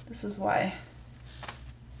 this is why.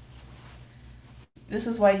 This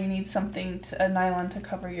is why you need something, a nylon to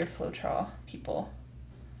cover your Floetrol, people.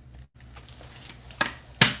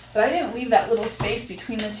 But I didn't leave that little space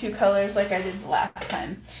between the two colors like I did the last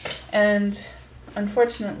time. And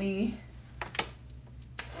unfortunately,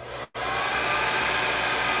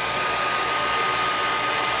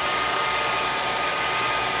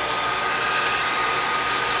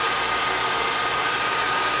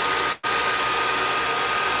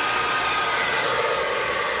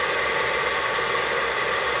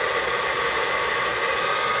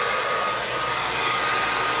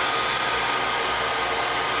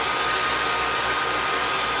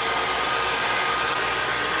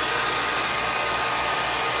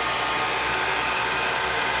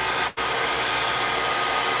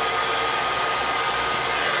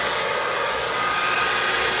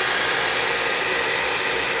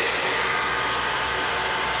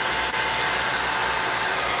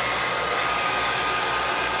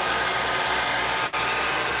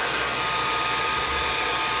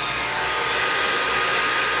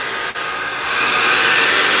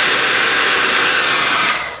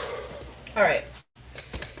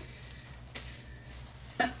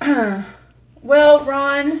 well,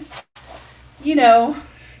 Ron, you know,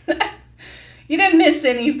 you didn't miss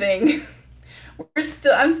anything.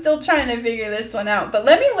 I'm still trying to figure this one out. But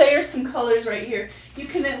let me layer some colors right here. You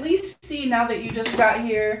can at least see now that you just got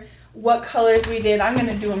here what colors we did. I'm going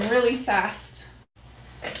to do them really fast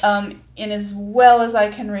in as well as I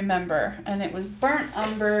can remember. And it was burnt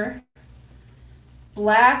umber,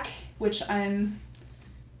 black, which I'm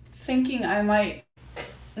thinking I might...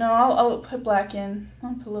 No, I'll put black in.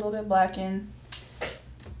 I'll put a little bit of black in.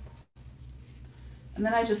 And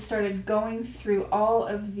then I just started going through all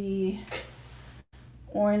of the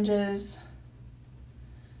oranges.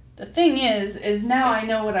 The thing is now I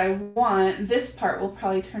know what I want. This part will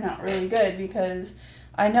probably turn out really good because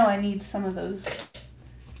I know I need some of those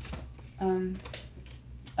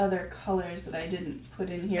other colors that I didn't put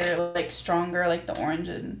in here, like stronger, like the orange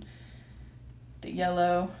and the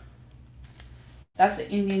yellow. That's the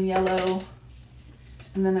Indian yellow.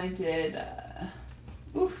 And then I did,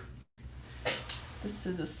 this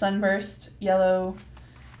is a Sunburst yellow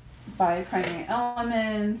by Primary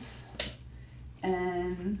Elements.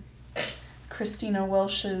 And Christina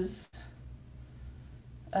Welsh's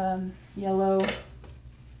yellow.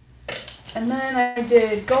 And then I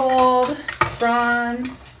did gold,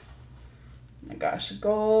 bronze. Oh my gosh,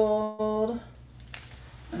 gold.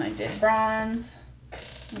 And I did bronze.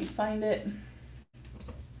 Let me find it.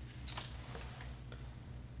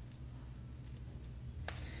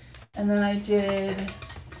 And then I did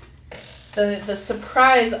the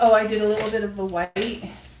surprise. Oh, I did a little bit of the white.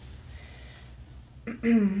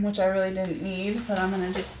 which I really didn't need, but I'm going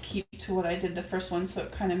to just keep to what I did the first one so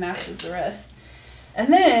it kind of matches the rest.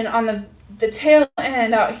 And then on the tail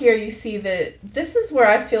end out here, you see that this is where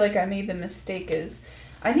I feel like I made the mistake is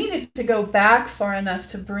I needed to go back far enough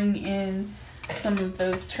to bring in some of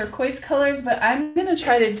those turquoise colors, but I'm going to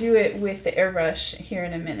try to do it with the airbrush here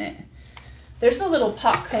in a minute. There's a little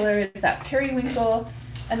pop color, it's that periwinkle,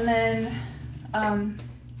 and then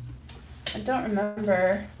I don't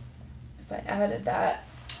remember if I added that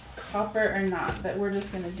copper or not, but we're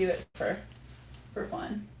just going to do it for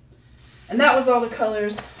fun. And that was all the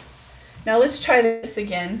colors. Now let's try this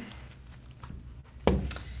again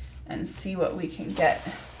and see what we can get.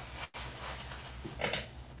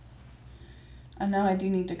 I know I do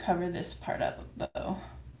need to cover this part up though.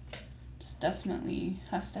 This definitely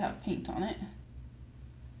has to have paint on it.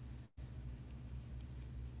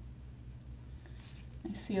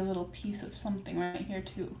 I see a little piece of something right here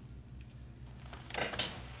too.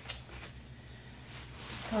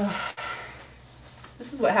 Oh.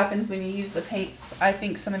 This is what happens when you use the paints. I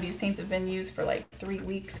think some of these paints have been used for like 3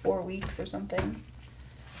 weeks, 4 weeks or something.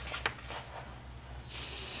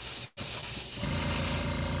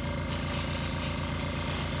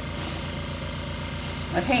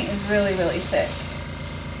 My paint is really, really thick.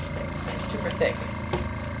 It's super thick.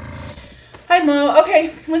 Hi Mo.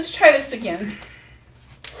 Okay, let's try this again.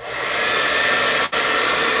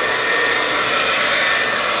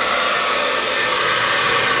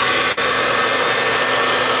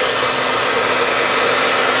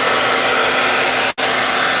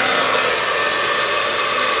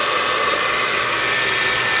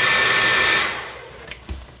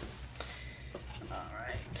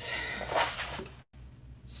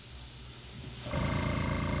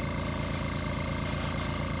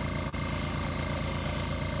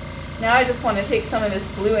 Now I just want to take some of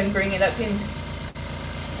this blue and bring it up in.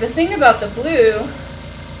 The thing about the blue,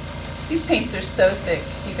 these paints are so thick,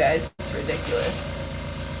 you guys, it's ridiculous.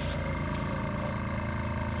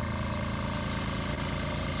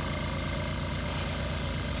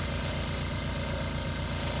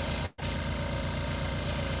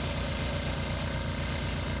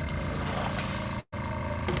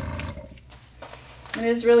 It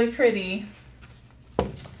is really pretty,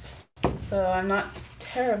 so I'm not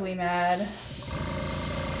terribly mad.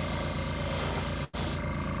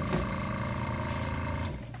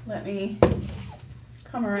 Let me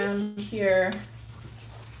come around here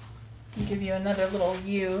and give you another little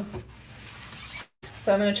view.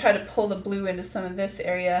 So I'm going to try to pull the blue into some of this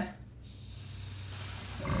area.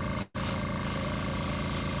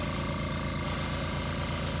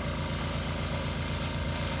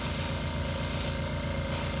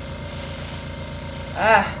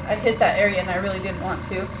 Ah, I hit that area and I really didn't want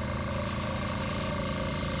to.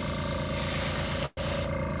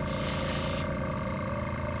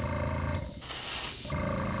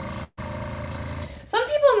 Some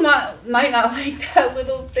people might not like that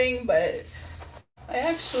little thing, but I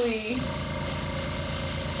actually...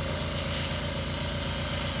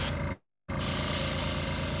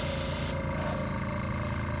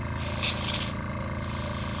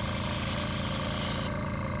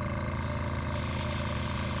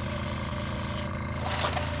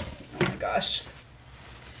 Gosh.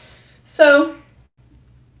 So,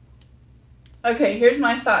 okay, here's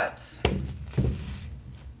my thoughts.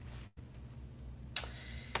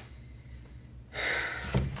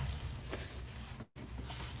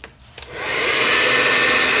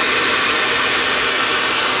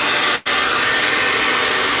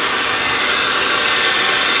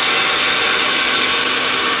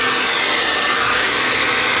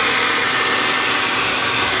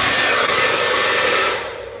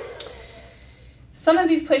 Some of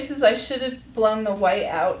these places I should have blown the white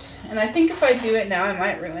out, and I think if I do it now I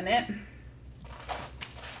might ruin it.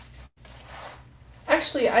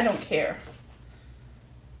 Actually, I don't care.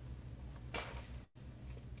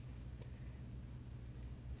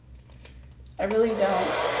 I really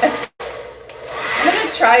don't. I'm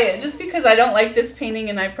gonna try it just because I don't like this painting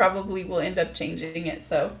and I probably will end up changing it,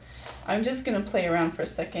 so I'm just gonna play around for a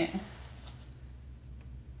second.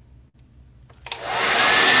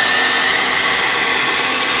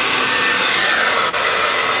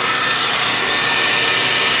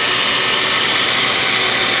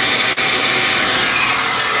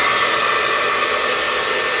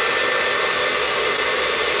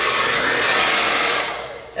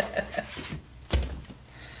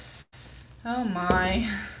 Oh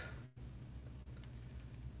my.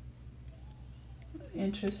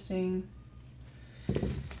 Interesting.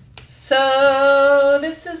 So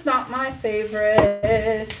this is not my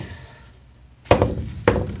favorite.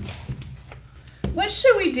 what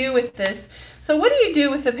should we do with this? So what do you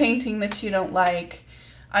do with the painting that you don't like?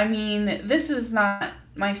 I mean, this is not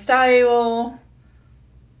my style.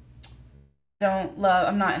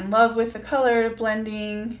 I'm not in love with the color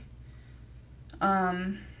blending.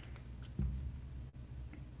 I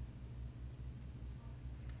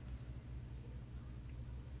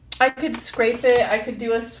could scrape it, I could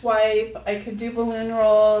do a swipe, I could do balloon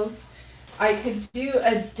rolls, I could do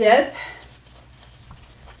a dip.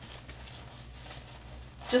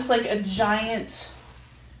 Just like a giant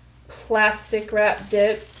plastic wrap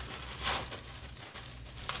dip.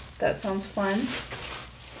 That sounds fun.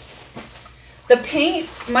 The paint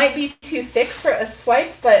might be too thick for a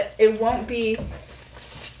swipe, but it won't be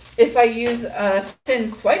if I use a thin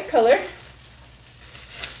swipe color.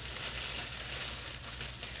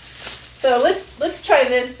 So let's try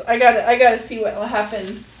this. I gotta see what will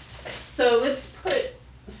happen. So let's put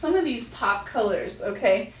some of these pop colors,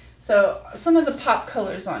 okay? So some of the pop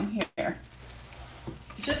colors on here.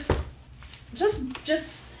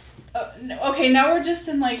 Okay, now we're just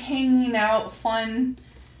in like hanging out fun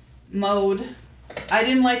mode. I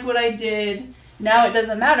didn't like what I did. Now it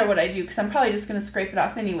doesn't matter what I do because I'm probably just gonna scrape it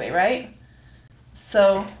off anyway, right?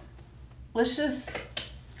 So let's just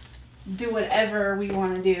do whatever we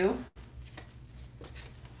want to do.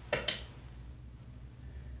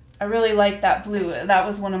 I really like that blue. That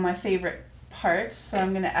was one of my favorite parts, so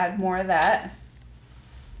I'm going to add more of that.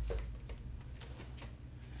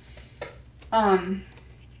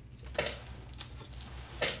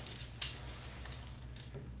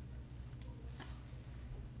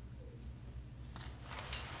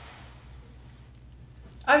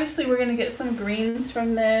 Obviously, we're going to get some greens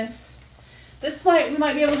from this. We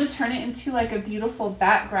might be able to turn it into like a beautiful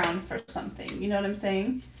background for something. You know what I'm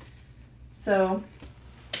saying? So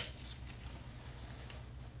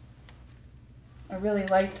I really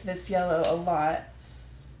liked this yellow a lot.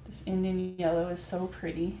 This Indian yellow is so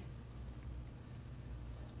pretty.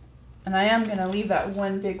 And I am going to leave that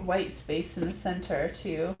one big white space in the center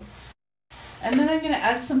too. And then I'm going to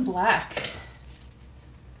add some black.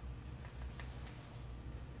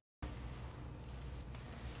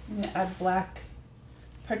 I'm going to add black,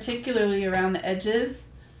 particularly around the edges.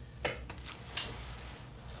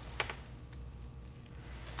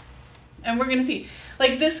 And we're going to see.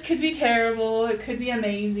 Like, this could be terrible. It could be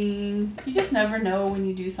amazing. You just never know when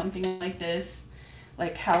you do something like this,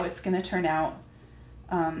 like how it's going to turn out.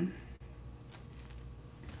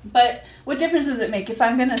 But what difference does it make if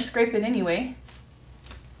I'm going to scrape it anyway?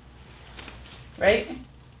 Right?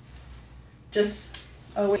 Just,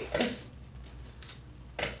 oh wait, let's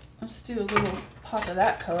do a little pop of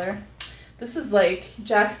that color. This is like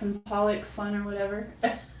Jackson Pollock fun or whatever.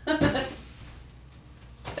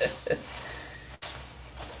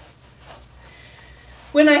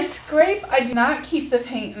 When I scrape, I do not keep the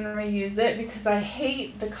paint and reuse it because I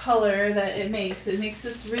hate the color that it makes. It makes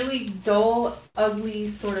this really dull, ugly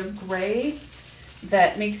sort of gray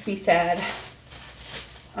that makes me sad.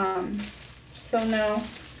 So no,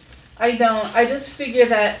 I don't. I just figure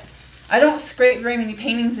that I don't scrape very many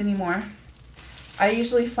paintings anymore. I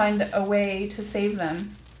usually find a way to save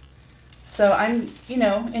them. So I'm,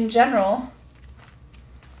 in general,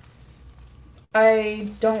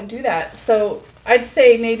 I don't do that. So I'd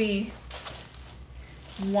say maybe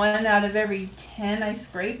 1 out of every 10 I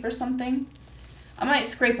scrape or something. I might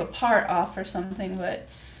scrape a part off or something, but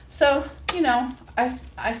so,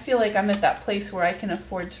 I feel like I'm at that place where I can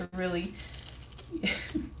afford to really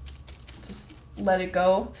just let it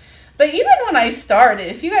go. But even when I started,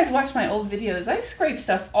 if you guys watch my old videos, I scrape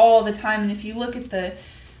stuff all the time. And if you look at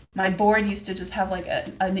my board used to just have like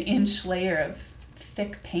an inch layer of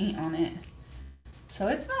thick paint on it. So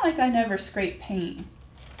it's not like I never scrape paint.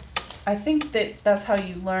 I think that's how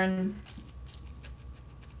you learn.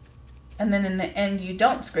 And then in the end, you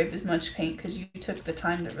don't scrape as much paint because you took the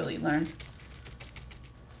time to really learn.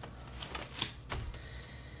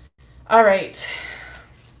 All right.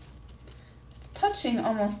 It's touching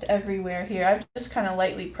almost everywhere here. I've just kind of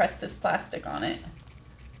lightly pressed this plastic on it.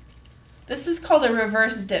 This is called a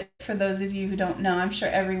reverse dip for those of you who don't know. I'm sure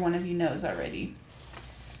every one of you knows already.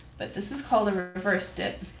 But this is called a reverse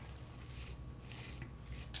dip.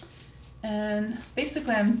 And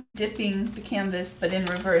basically I'm dipping the canvas, but in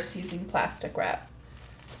reverse using plastic wrap.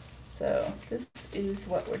 So this is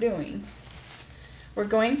what we're doing. We're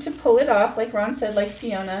going to pull it off, like Ron said, like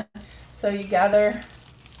Fiona. So you gather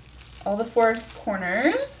all the 4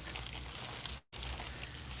 corners.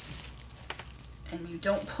 And you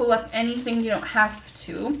don't pull up anything you don't have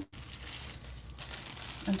to.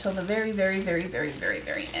 Until the very, very, very, very, very,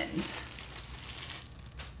 very end.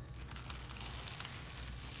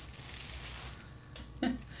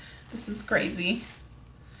 This is crazy.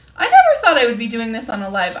 I never thought I would be doing this on a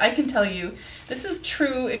live. I can tell you, this is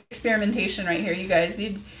true experimentation right here, you guys.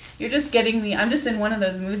 You're just getting me. I'm just in one of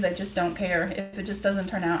those moods. I just don't care. If it just doesn't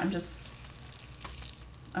turn out,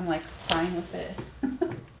 I'm like fine with it.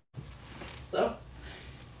 So,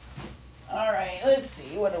 all right, let's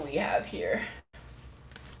see. What do we have here?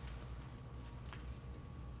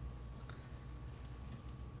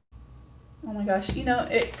 Oh my gosh, you know,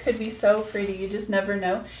 it could be so pretty. You just never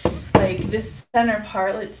know. Like this center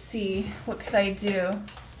part, let's see. What could I do?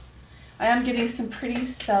 I am getting some pretty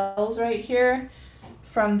cells right here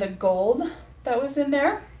from the gold that was in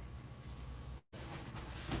there.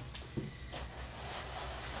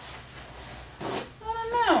 I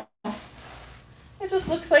don't know. It just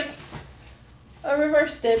looks like a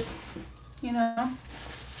reverse dip, you know.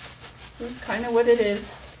 It's kind of what it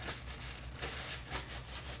is.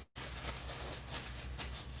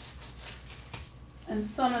 And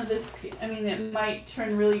some of this, I mean, it might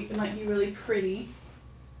be really pretty.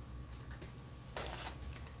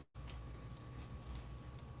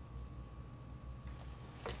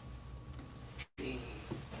 Let's see.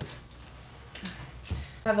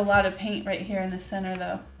 I have a lot of paint right here in the center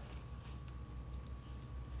though.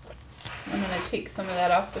 I'm going to take some of that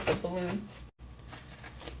off with the balloon.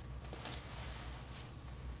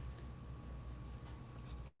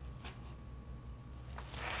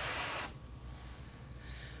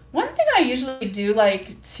 One thing I usually do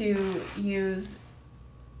like to use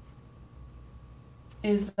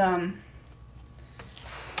is I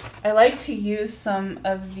like to use some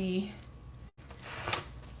of the,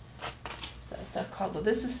 what's that stuff called? Well,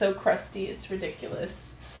 this is so crusty, it's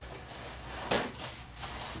ridiculous.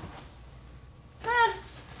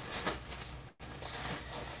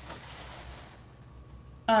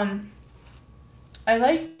 I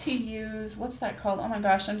like to use, what's that called? Oh my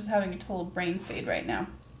gosh, I'm just having a total brain fade right now.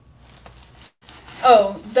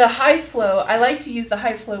 Oh, the high flow. I like to use the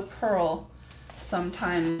high flow pearl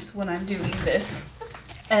sometimes when I'm doing this.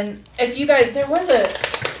 And if you guys, there was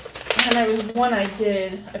one I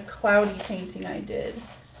did, a cloudy painting I did,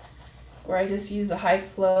 where I just used the high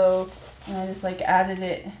flow and I just like added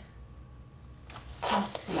it.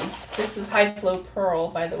 Let's see. This is High Flow Pearl,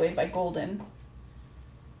 by the way, by Golden.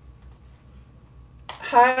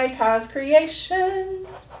 Hi, Cause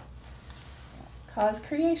Creations. Cause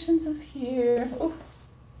Creations is here. Ooh.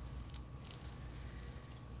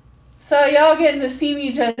 So y'all getting to see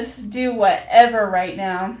me just do whatever right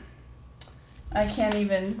now. I can't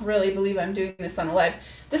even really believe I'm doing this on a live.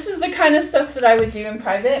 This is the kind of stuff that I would do in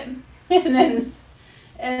private.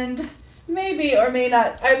 and maybe or may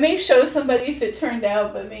not. I may show somebody if it turned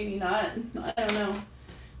out, but maybe not. I don't know.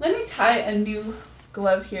 Let me tie a new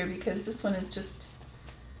glove here because this one is just,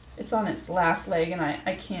 it's on its last leg and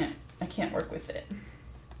I can't work with it.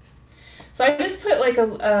 So I just put like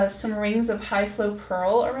some rings of High Flow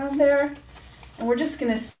Pearl around there, and we're just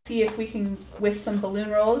gonna see if we can, with some balloon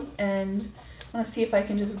rolls, and I want to see if I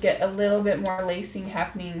can just get a little bit more lacing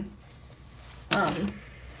happening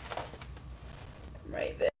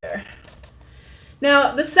right there.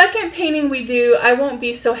 Now the second painting we do, I won't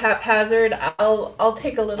be so haphazard. I'll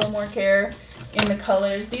take a little more care in the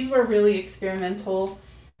colors. These were really experimental.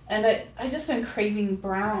 And I just been craving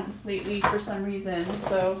brown lately for some reason,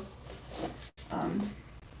 so I'm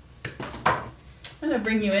going to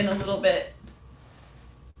bring you in a little bit.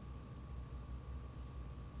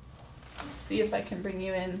 Let's see if I can bring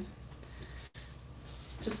you in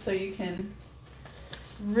just so you can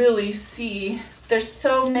really see. There's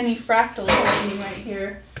so many fractals happening right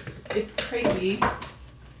here. It's crazy.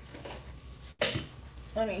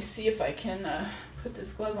 Let me see if I can put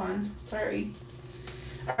this glove on. Sorry.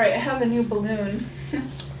 Alright, I have a new balloon.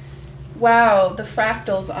 Wow, the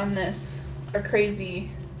fractals on this are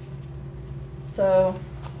crazy. So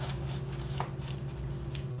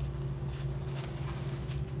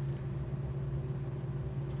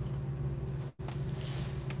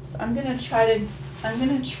I'm gonna try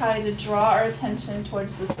to draw our attention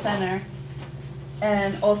towards the center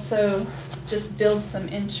and also just build some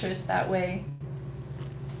interest that way.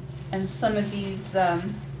 And some of these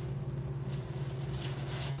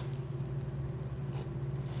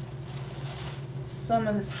some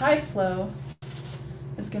of this high flow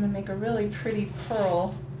is going to make a really pretty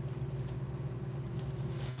pearl.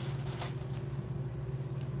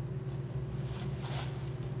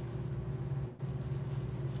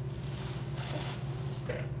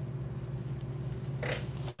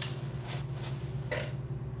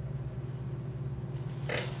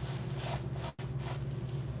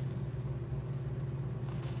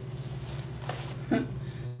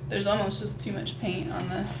 There's almost just too much paint on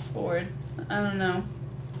the board. I don't know.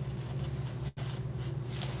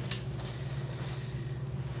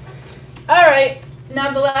 All right,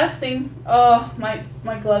 now the last thing. Oh, my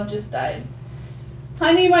glove just died.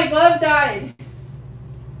 Honey, my glove died.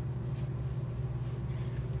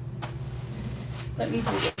 Let me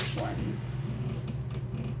do this one.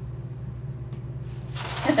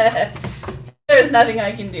 There's nothing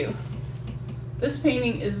I can do. This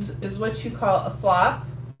painting is what you call a flop.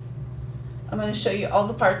 I'm going to show you all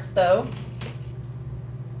the parts though.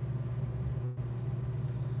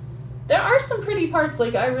 There are some pretty parts,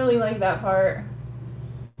 like I really like that part.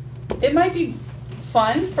 It might be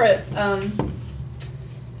fun for,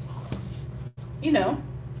 you know,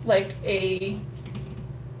 like a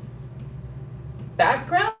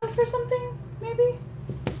background for something, maybe?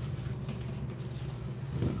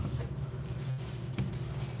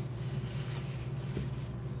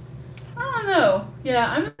 I don't know.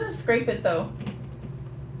 Yeah, I'm gonna scrape it though.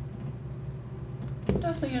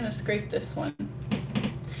 Definitely gonna scrape this one.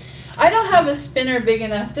 I don't have a spinner big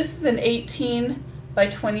enough. This is an 18 by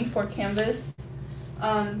 24 canvas.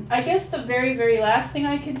 I guess the very, very last thing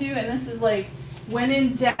I could do, and this is like, when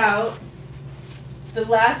in doubt,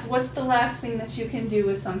 what's the last thing that you can do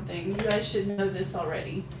with something? You guys should know this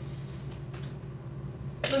already.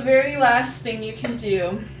 The very last thing you can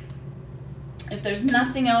do, if there's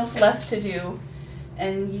nothing else left to do,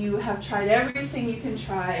 and you have tried everything you can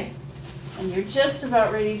try, and you're just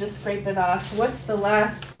about ready to scrape it off, what's the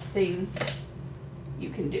last thing you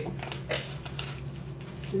can do?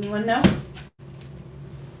 Does anyone know?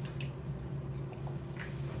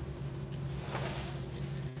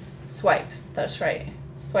 Swipe. That's right.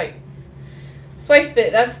 Swipe. Swipe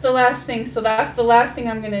it. That's the last thing. So that's the last thing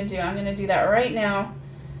I'm going to do. I'm going to do that right now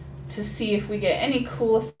to see if we get any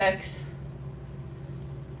cool effects.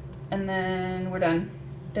 And then we're done.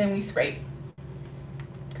 Then we scrape.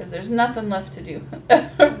 Because there's nothing left to do.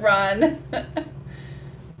 Run.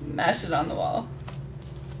 Mash it on the wall.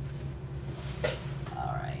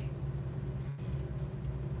 All right.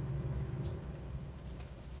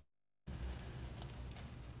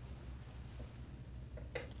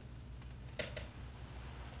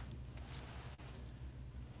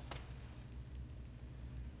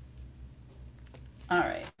 All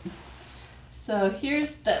right. So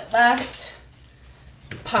here's the last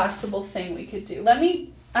possible thing we could do.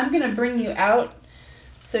 I'm going to bring you out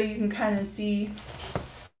so you can kind of see.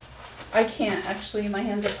 I can't actually, my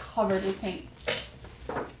hands are covered with paint.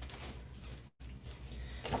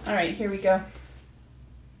 All right, here we go.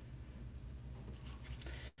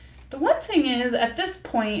 The one thing is, at this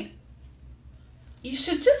point, you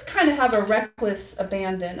should just kind of have a reckless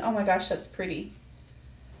abandon. Oh my gosh, that's pretty.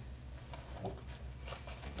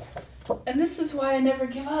 And this is why I never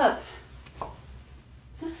give up.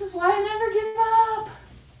 This is why I never give up.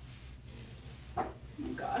 Oh my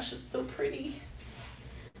gosh, it's so pretty.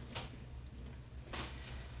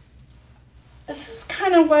 This is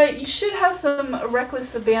kind of why you should have some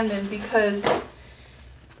reckless abandon, because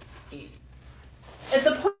at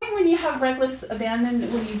the point when you have reckless abandon,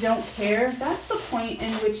 when you don't care, that's the point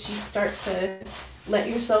in which you start to let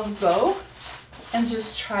yourself go and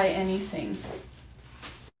just try anything.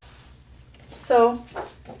 So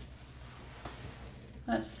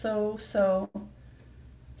that's so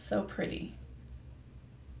pretty.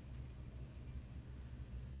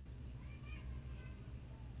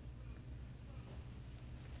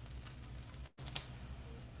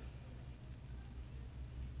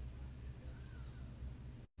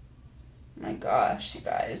 My gosh, you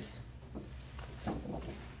guys.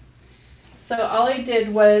 So all I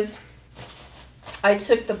did was I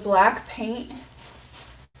took the black paint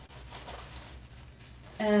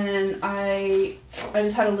and I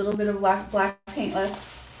just had a little bit of black paint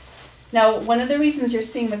left. Now, one of the reasons you're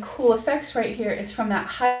seeing the cool effects right here is from that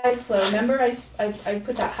high flow. Remember I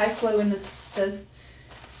put that high flow in this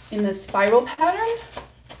spiral pattern?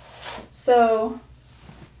 So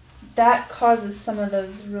that causes some of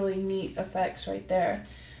those really neat effects right there.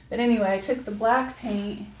 But anyway, I took the black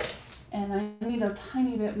paint and I need a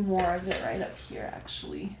tiny bit more of it right up here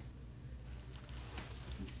actually.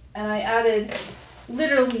 And I added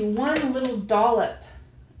literally one little dollop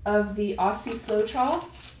of the Aussie Floetrol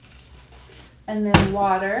and then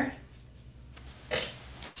water.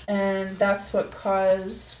 And that's what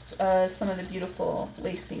caused some of the beautiful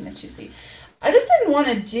lacing that you see. I just didn't want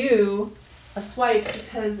to do a swipe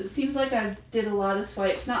because it seems like I did a lot of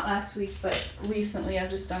swipes, not last week, but recently I've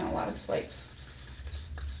just done a lot of swipes.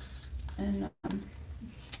 And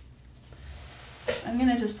I'm going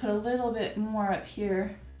to just put a little bit more up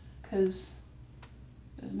here because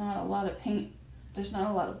there's not a lot of paint. There's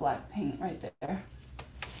not a lot of black paint right there.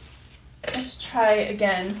 Let's try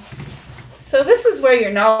again. So this is where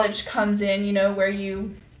your knowledge comes in, you know, where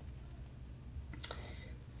you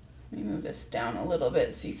Let me move this down a little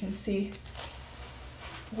bit so you can see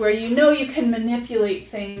where you know you can manipulate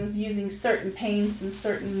things using certain paints and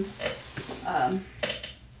certain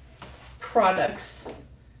products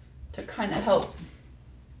to kind of help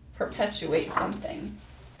perpetuate something,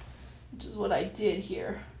 which is what I did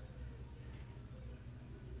here.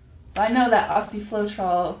 So I know that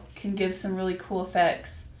oxyflotrol can give some really cool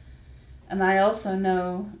effects, and I also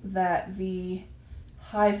know that the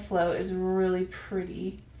high flow is really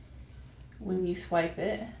pretty when you swipe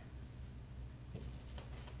it.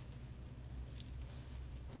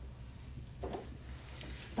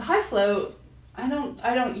 The high flow, I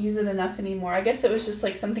don't use it enough anymore. I guess it was just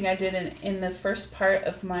like something I did in the first part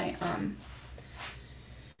of my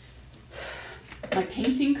my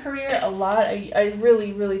painting career a lot. I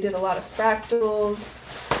really did a lot of fractals,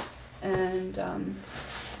 and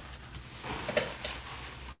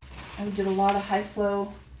I did a lot of high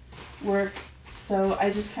flow work, so I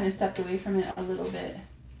just kind of stepped away from it a little bit.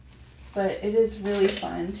 But it is really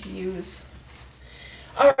fun to use.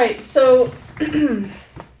 All right, so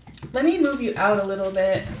let me move you out a little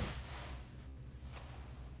bit.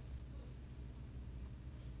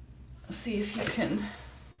 See if you can.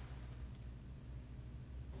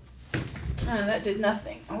 That did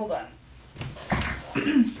nothing. Hold on.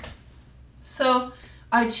 So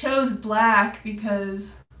I chose black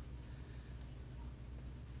because,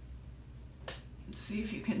 let's see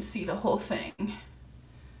if you can see the whole thing.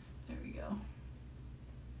 There we go.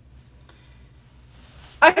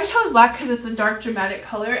 I chose black because it's a dark dramatic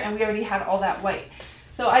color and we already had all that white.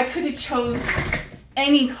 So I could have chose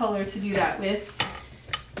any color to do that with.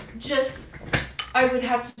 Just, I would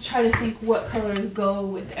have to try to think what colors go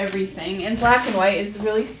with everything. And black and white is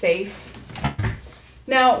really safe.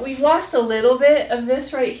 Now, we've lost a little bit of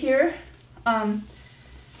this right here.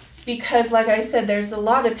 Because like I said, there's a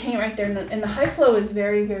lot of paint right there and the high flow is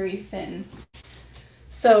very thin.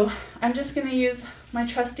 So I'm just going to use my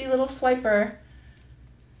trusty little swiper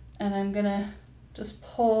and I'm going to just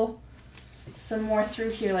pull some more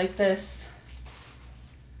through here like this.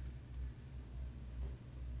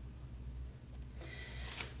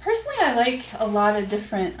 Personally, I like a lot of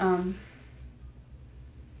different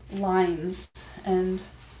lines, and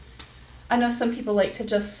I know some people like to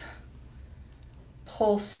just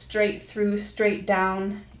pull straight through, straight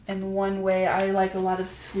down in one way. I like a lot of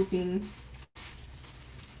swooping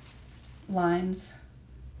lines.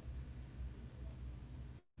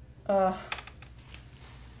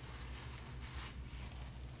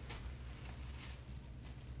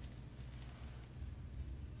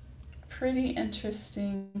 Pretty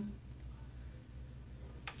interesting.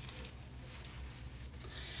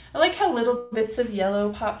 I like how little bits of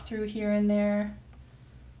yellow pop through here and there.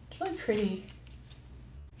 It's really pretty.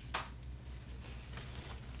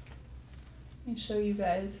 Let me show you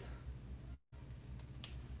guys.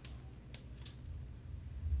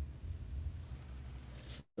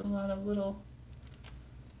 A lot of little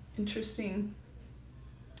interesting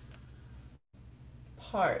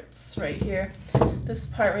parts right here. This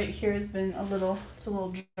part right here has been it's a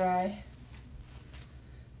little dry.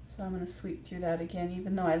 So I'm going to sweep through that again,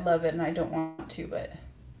 even though I love it and I don't want to, but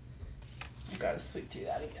I got to sweep through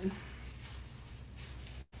that again.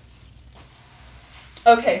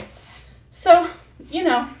 Okay, so, you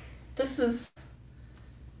know,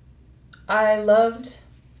 I loved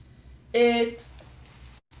it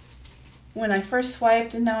when I first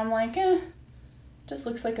swiped, and now I'm like, just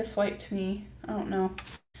looks like a swipe to me. I don't know.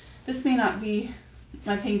 This may not be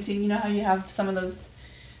my painting. You know how you have some of those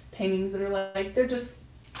paintings that are like, they're just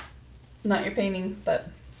not your painting, but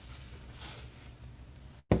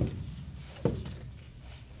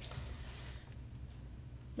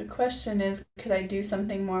the question is, could I do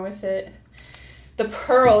something more with it? The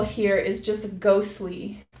pearl here is just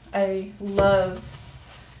ghostly. I love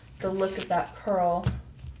the look of that pearl.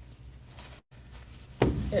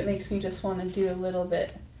 It makes me just want to do a little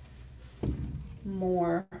bit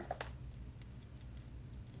more.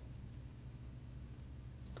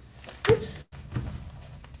 Oops.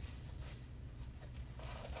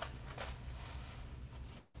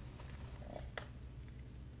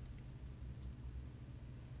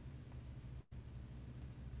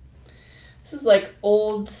 This is like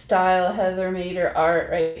old style Heather Mader art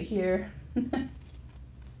right here. This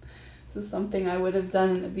is something I would have done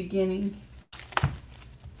in the beginning.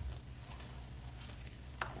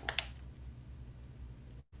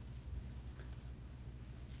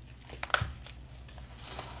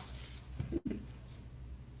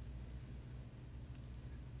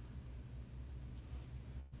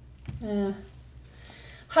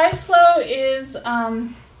 High flow is, I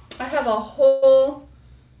have a whole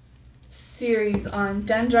series on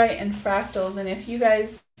dendrite and fractals, and if you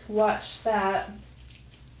guys watch that,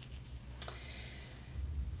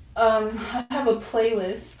 I have a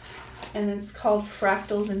playlist and it's called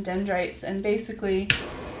Fractals and Dendrites, and basically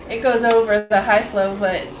it goes over the high flow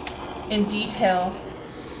but in detail.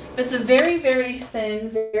 It's a very, very thin,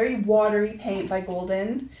 very watery paint by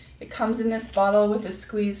Golden. It comes in this bottle with a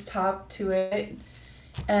squeeze top to it,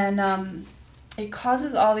 and it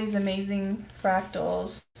causes all these amazing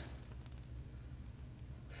fractals.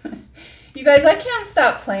 You guys, I can't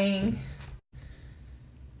stop playing.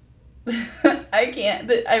 I can't.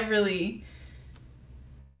 I really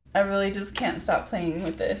just can't stop playing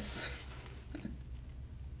with this.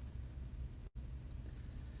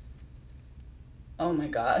 Oh my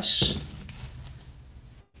gosh.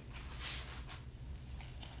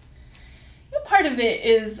 Part of it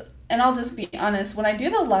is, and I'll just be honest, when I do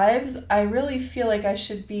the lives, I really feel like I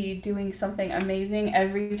should be doing something amazing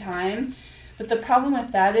every time. But the problem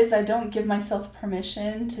with that is I don't give myself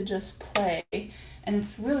permission to just play. And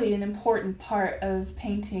it's really an important part of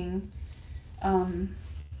painting,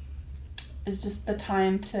 is just the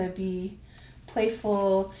time to be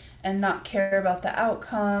playful and not care about the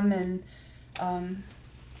outcome, and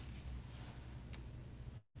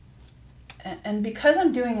because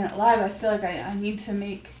I'm doing it live, I feel like I need to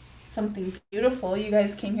make something beautiful. You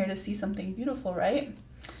guys came here to see something beautiful, right?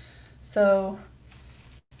 So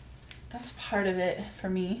that's part of it for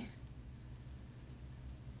me.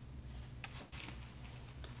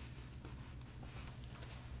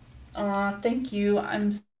 Thank you.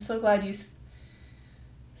 I'm so glad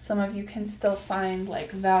some of you can still find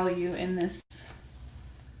like value in this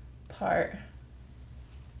part.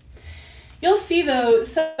 You'll see though,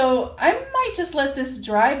 so I might just let this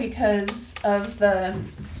dry because of the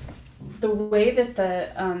way that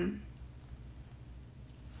the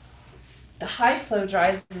high flow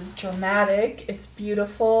dries is dramatic. It's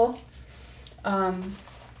beautiful.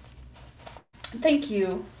 Thank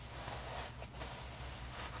you.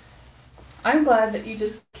 I'm glad that you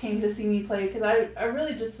just came to see me play, because I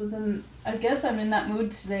really just was I guess I'm in that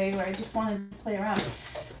mood today where I just wanted to play around.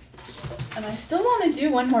 And I still want to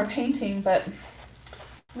do one more painting, but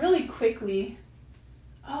really quickly.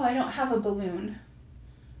 Oh, I don't have a balloon.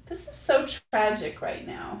 This is so tragic right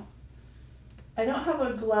now. I don't have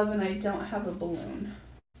a glove and I don't have a balloon.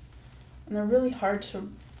 And they're really hard to...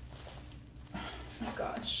 Oh my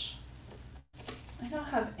gosh. I don't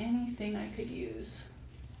have anything I could use.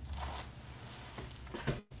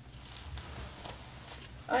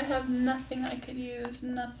 I have nothing I could use,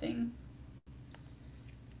 nothing.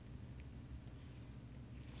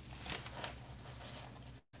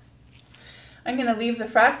 I'm gonna leave the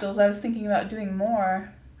fractals. I was thinking about doing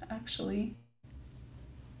more, actually.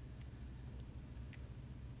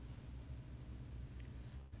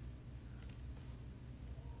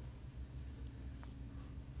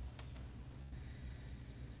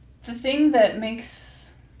 The thing that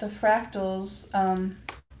makes the fractals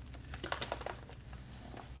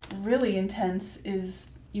really intense is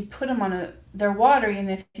you put them on they're watery,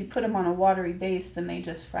 and if you put them on a watery base, then they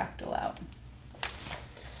just fractal out.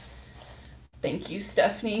 Thank you,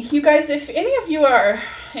 Stephanie. You guys, if any of you are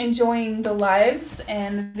enjoying the lives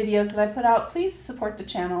and the videos that I put out, please support the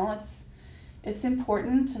channel. It's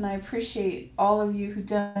important, and I appreciate all of you who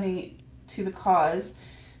donate to the cause.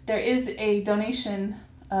 There is a donation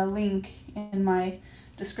link in my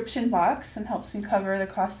description box, and helps me cover the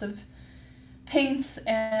cost of paints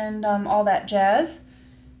and all that jazz.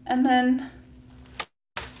 And then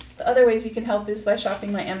the other ways you can help is by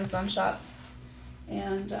shopping my Amazon shop.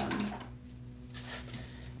 And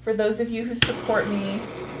for those of you who support me,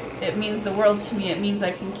 it means the world to me. It means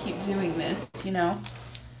I can keep doing this, you know.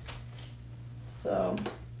 So,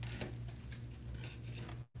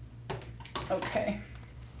 okay.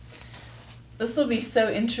 This will be so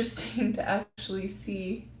interesting to actually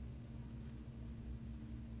see.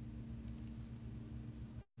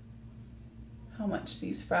 How much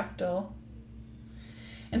these fractal.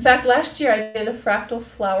 In fact, last year I did a fractal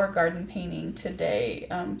flower garden painting today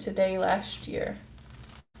last year.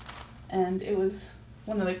 And it was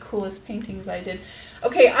one of the coolest paintings I did.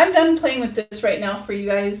 Okay, I'm done playing with this right now for you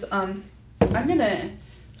guys. I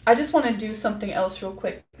just want to do something else real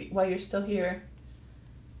quick while you're still here.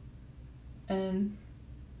 And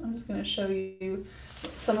I'm just going to show you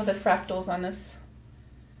some of the fractals on this.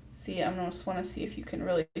 See, I just want to see if you can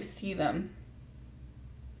really see them.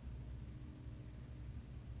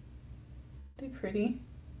 They pretty?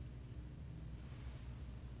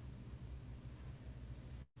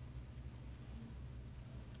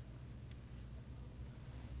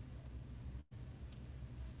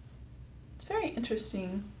 It's very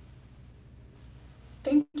interesting.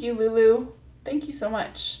 Thank you, Lulu. Thank you so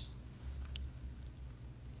much.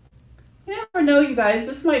 You never know, you guys.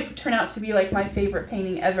 This might turn out to be like my favorite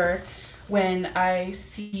painting ever when I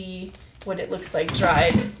see what it looks like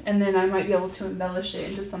dried, and then I might be able to embellish it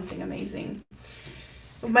into something amazing.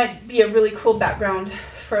 It might be a really cool background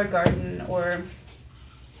for a garden, or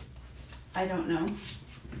I don't know.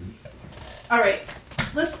 All right,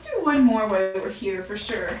 let's do one more while we're here for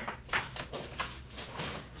sure.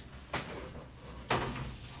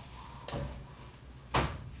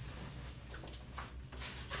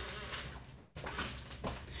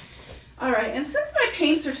 All right, and since my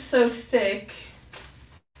paints are so thick,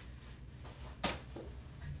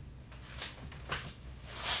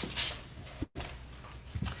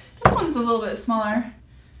 this one's a little bit smaller.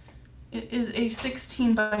 It is a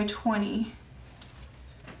 16 by 20.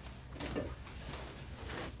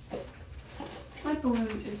 My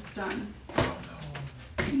balloon is done.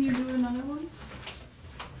 Can you do another one?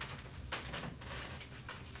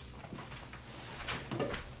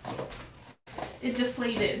 It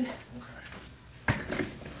deflated. Okay.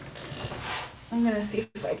 I'm gonna see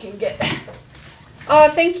if I can get. Oh,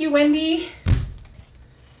 thank you, Wendy.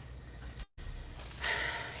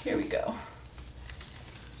 Here we go.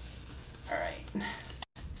 All right.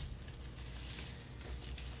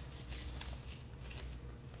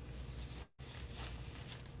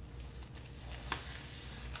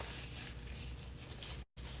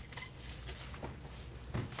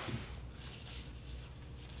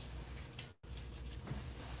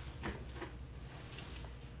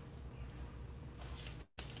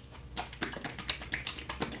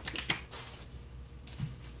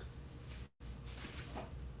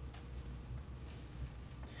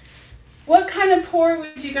 What kind of pour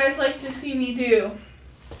would you guys like to see me do?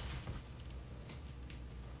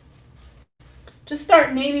 Just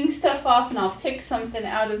start naming stuff off and I'll pick something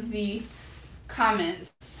out of the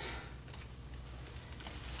comments.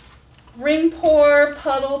 Ring pour,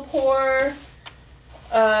 puddle pour.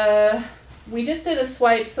 We just did a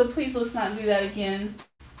swipe, so please let's not do that again.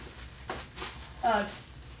 I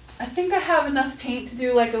think I have enough paint to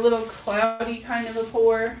do like a little cloudy kind of a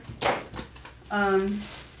pour.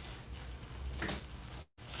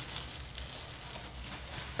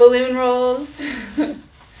 Balloon rolls.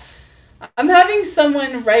 I'm having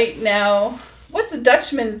someone right now. What's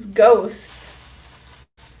Dutchman's ghost?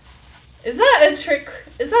 Is that a trick?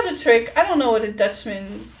 Is that a trick? I don't know what a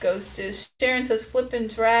Dutchman's ghost is. Sharon says flip and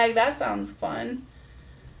drag. That sounds fun.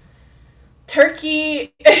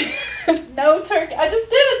 Turkey. No turkey. I just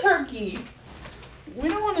did a turkey. We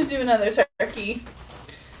don't want to do another turkey.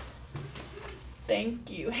 Thank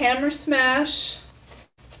you. Hammer smash.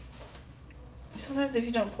 Sometimes if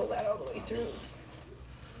you don't pull that all the way through.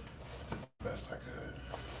 Best I could.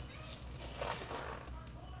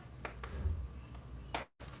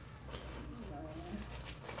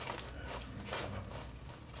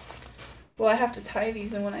 Well, I have to tie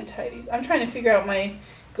these, and when I tie these, I'm trying to figure out my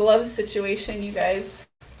glove situation, you guys.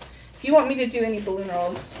 If you want me to do any balloon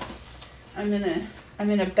rolls, I'm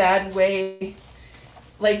in a bad way.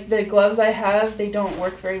 Like the gloves I have, they don't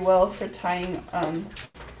work very well for tying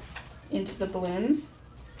into the balloons.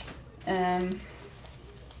 I'm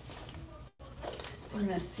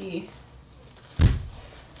gonna see.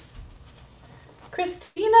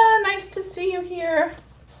 Christina, nice to see you here.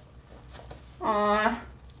 Aw.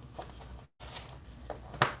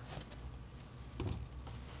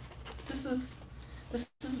 This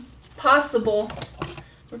is possible.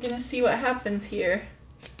 We're gonna see what happens here.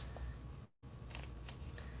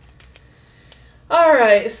 All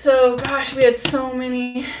right, so gosh, we had so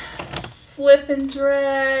many flip and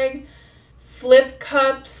drag, flip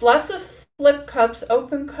cups, lots of flip cups,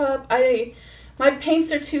 open cup. My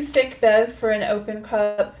paints are too thick, Bev, for an open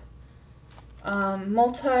cup.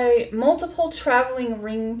 Multiple traveling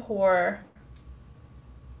ring pour.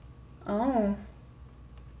 Oh.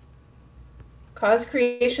 Cause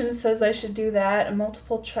Creation says I should do that. A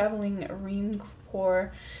multiple traveling ring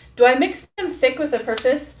pour. Do I mix them thick with a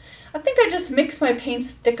purpose? I think I just mix my paints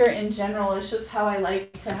thicker in general. It's just how I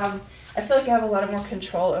like to have. I feel like I have a lot more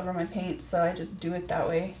control over my paint, so I just do it that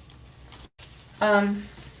way. A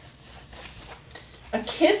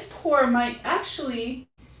kiss pour might actually.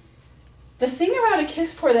 The thing about a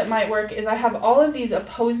kiss pour that might work is I have all of these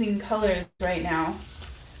opposing colors right now.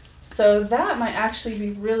 So that might actually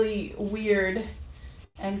be really weird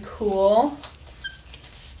and cool.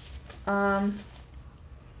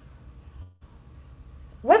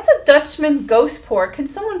 What's a Dutchman ghost pour? Can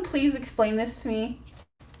someone please explain this to me?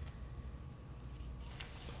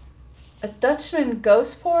 A Dutchman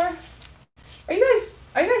ghost pour? Are you guys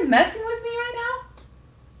messing with me right now?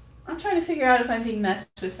 I'm trying to figure out if I'm being messed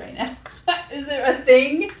with right now. Is there a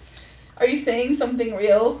thing? Are you saying something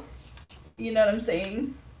real? You know what I'm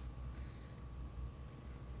saying?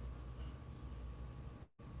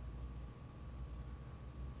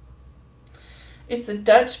 It's a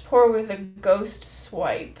Dutch pour with a ghost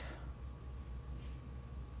swipe.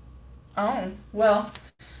 Oh, well,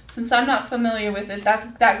 since I'm not familiar with it,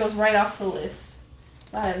 that goes right off the list.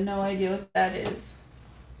 I have no idea what that is.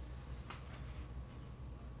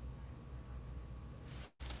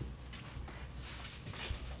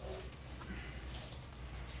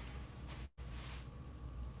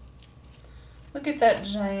 Look at that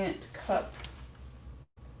giant cup.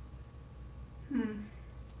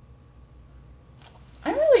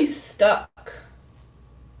 I'm really stuck.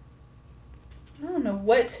 I don't know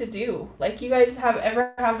what to do. Like, you guys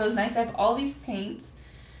ever have those nights? I have all these paints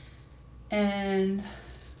and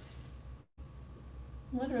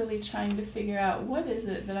literally trying to figure out what is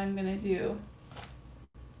it that I'm gonna do.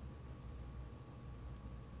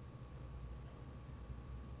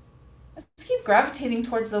 I just keep gravitating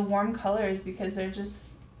towards the warm colors because they're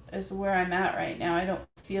just is where I'm at right now. I don't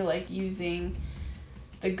feel like using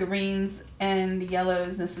the greens and the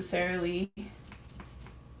yellows necessarily.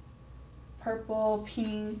 Purple,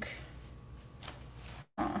 pink.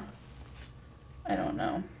 I don't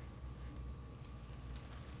know.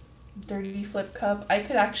 Dirty flip cup. I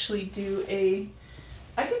could actually do a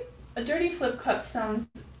dirty flip cup sounds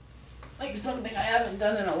like something I haven't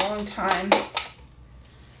done in a long time.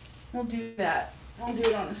 We'll do that. I'll do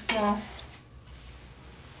it on a small,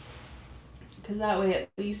 because that way at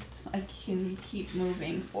least I can keep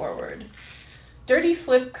moving forward. Dirty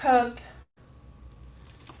flip cup.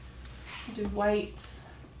 I did whites.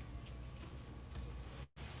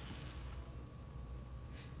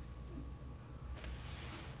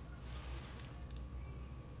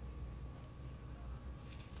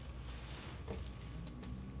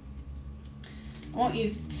 I won't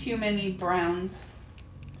use too many browns,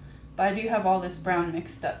 but I do have all this brown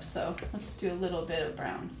mixed up, so let's do a little bit of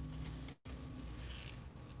brown.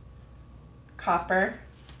 Copper.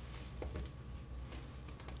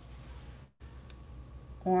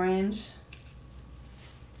 Orange.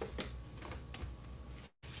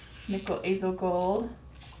 Nickel azo gold.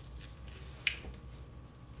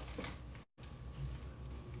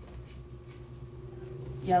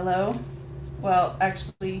 Yellow. Well,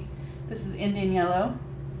 actually, this is Indian yellow.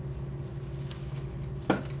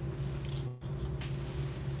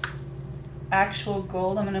 Actual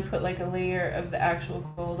gold. I'm going to put like a layer of the actual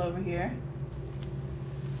gold over here.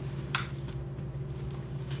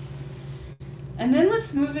 And then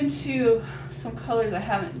let's move into some colors I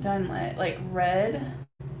haven't done yet, like red.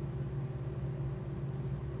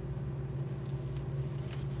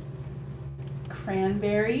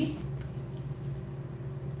 Cranberry.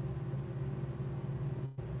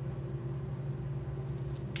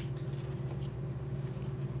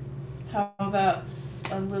 How about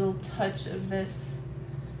a little touch of this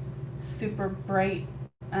super bright,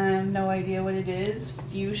 I have no idea what it is,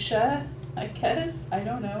 fuchsia, I guess, I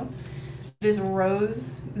don't know. It is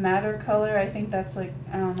rose madder color. I think that's like,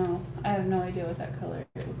 I don't know. I have no idea what that color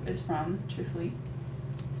is from, truthfully.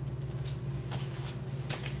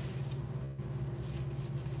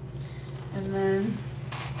 And then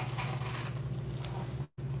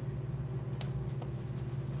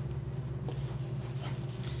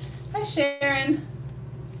hi, Sharon.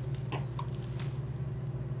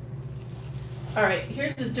 All right,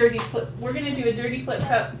 here's the dirty flip. We're gonna do a dirty flip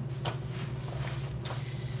cup.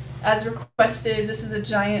 As requested, this is a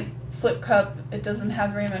giant flip cup. It doesn't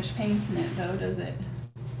have very much paint in it though, does it?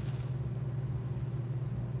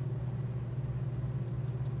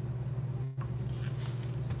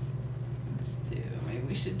 Maybe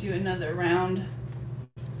we should do another round.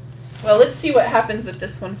 Well, let's see what happens with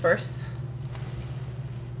this one first.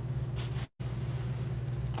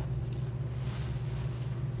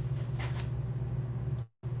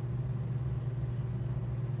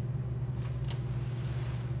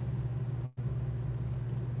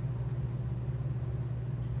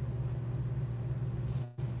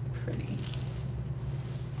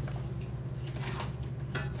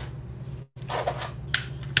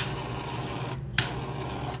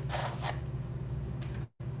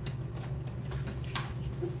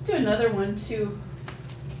 Let's do another one too,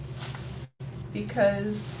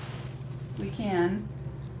 because we can.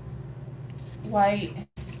 White.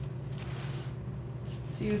 Let's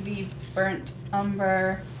do the burnt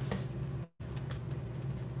umber.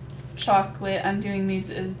 Chocolate. I'm doing these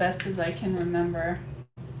as best as I can remember.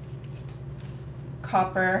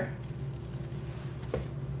 Copper.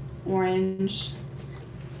 Orange.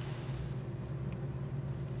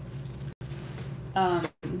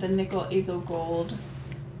 the nickel azo gold.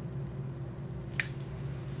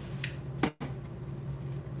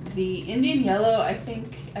 The Indian yellow, I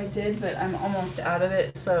think I did, but I'm almost out of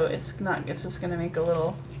it, so it's just gonna make a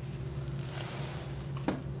little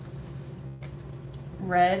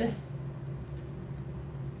red.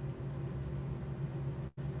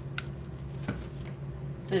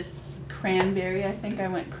 This cranberry, I think I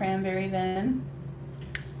went cranberry then.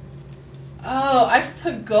 Oh, I've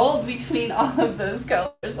put gold between all of those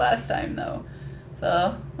colors last time though.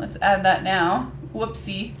 So let's add that now.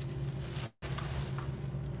 Whoopsie.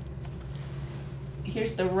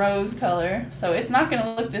 Here's the rose color. So it's not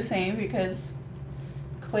gonna look the same because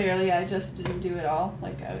clearly I just didn't do it all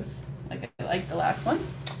like the last one.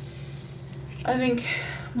 I think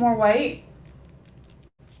more white.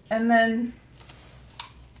 And then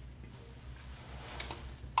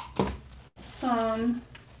some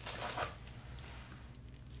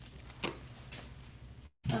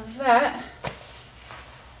of that.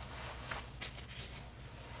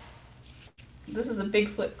 This is a big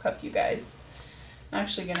flip cup, you guys. I'm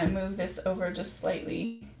actually gonna move this over just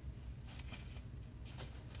slightly.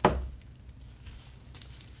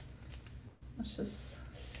 Let's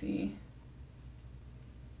just see.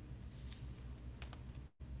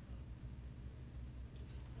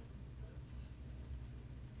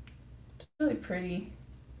 It's really pretty.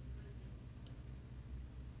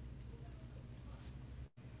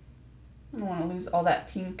 I don't want to lose all that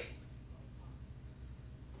pink.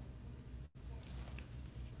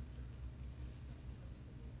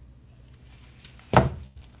 All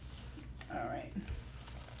right.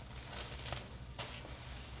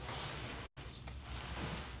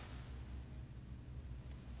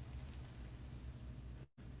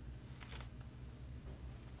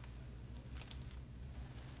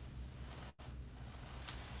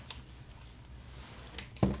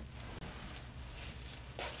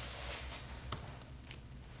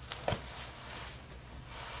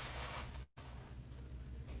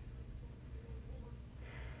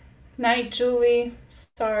 Night, Julie.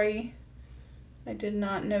 Sorry, I did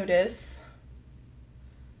not notice.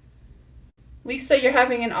 Lisa, you're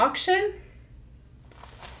having an auction?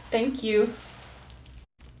 Thank you.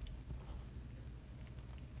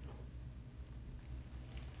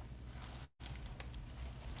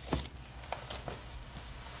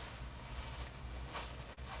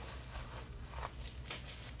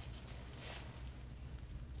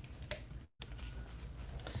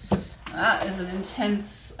 That is an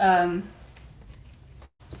intense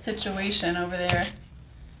situation over there.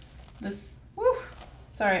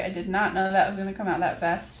 Sorry, I did not know that was going to come out that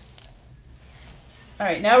fast. All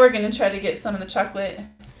right, now we're going to try to get some of the chocolate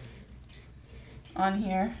on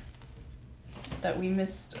here that we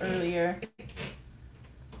missed earlier.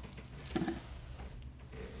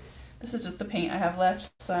 This is just the paint I have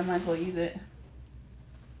left, so I might as well use it.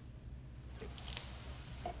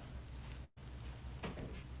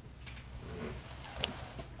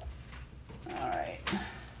 All right.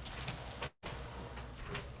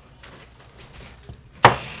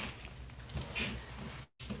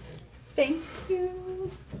 Thank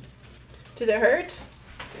you. Did it hurt?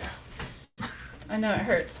 Yeah. I know it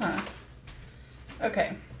hurts, huh?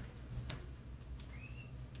 Okay.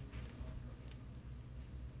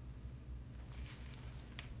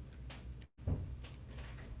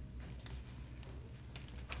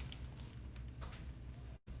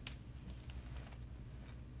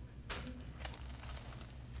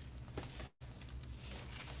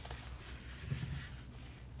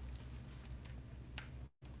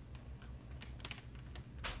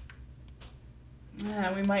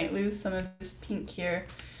 We might lose some of this pink here,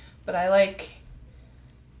 but I like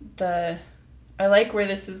where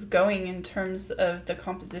this is going in terms of the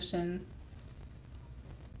composition.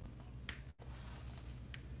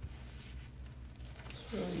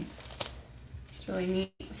 It's really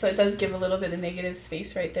neat. So it does give a little bit of negative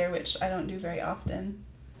space right there, which I don't do very often.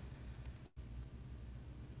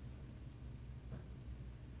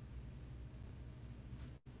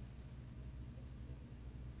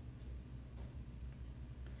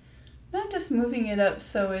 I'm just moving it up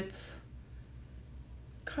so it's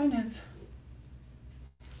kind of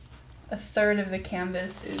a third of the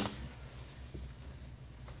canvas is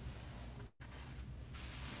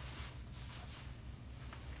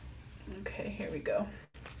okay. Here we go.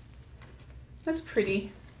 That's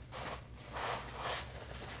pretty.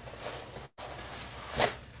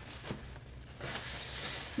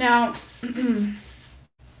 Now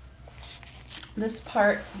this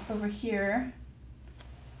part over here,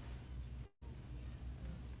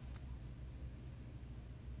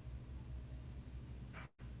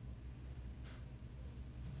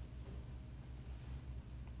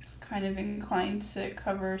 kind of inclined to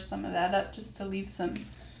cover some of that up just to leave some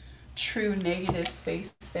true negative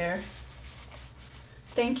space there.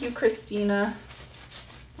 Thank you, Christina.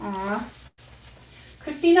 Aw.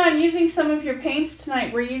 Christina, I'm using some of your paints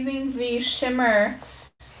tonight. We're using the shimmer,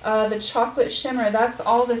 the chocolate shimmer. That's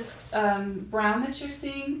all this brown that you're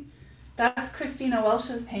seeing. That's Christina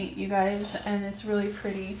Welsh's paint, you guys, and it's really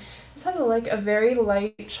pretty. This has a very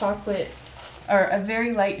light chocolate, or a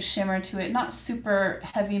very light shimmer to it. Not super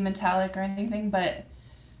heavy metallic or anything, but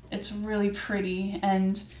it's really pretty.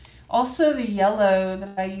 And also the yellow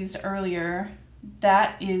that I used earlier,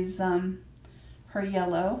 that is her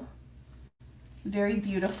yellow. Very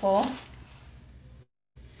beautiful.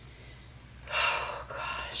 Oh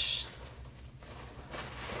gosh.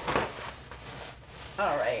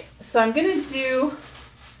 All right, so I'm gonna do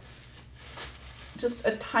just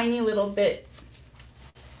a tiny little bit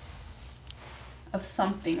of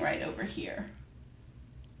something right over here.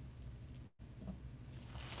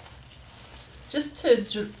 Just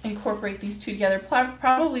to incorporate these two together,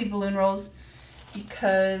 probably balloon rolls,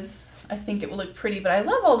 because I think it will look pretty, but I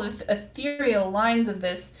love all the ethereal lines of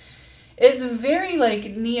this. It's very like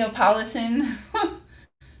Neapolitan,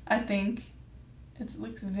 I think. It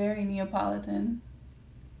looks very Neapolitan.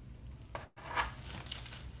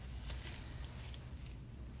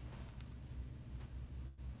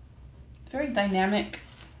 Very dynamic.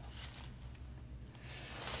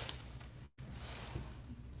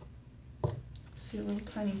 See a little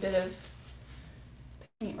tiny bit of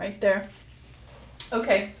paint right there.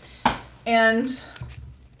 Okay, and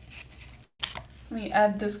let me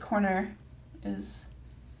add this corner is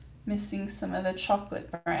missing some of the chocolate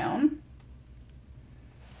brown.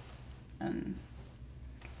 And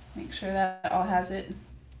make sure that all has it.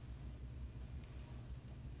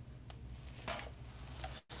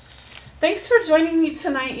 Thanks for joining me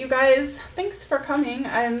tonight, you guys. Thanks for coming.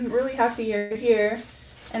 I'm really happy you're here.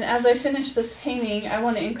 And as I finish this painting, I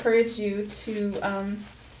want to encourage you to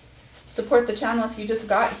support the channel if you just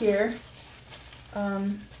got here.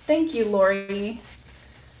 Thank you, Lori.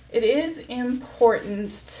 It is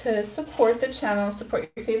important to support the channel,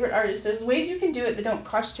 support your favorite artists. There's ways you can do it that don't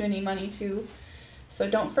cost you any money too. So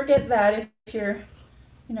don't forget that if you're,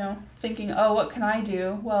 thinking, oh, what can I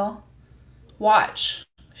do? Well, watch.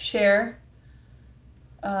 Share.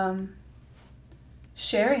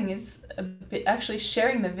 Sharing is actually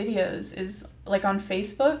sharing the videos is like on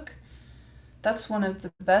Facebook. That's one of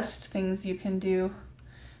the best things you can do,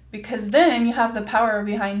 because then you have the power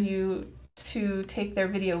behind you to take their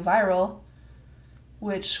video viral,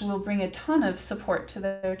 which will bring a ton of support to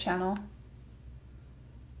their channel.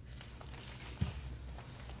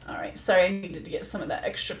 All right, sorry, I needed to get some of that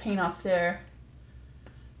extra paint off there.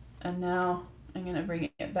 And now I'm gonna bring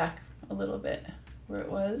it back a little bit where it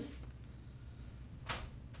was.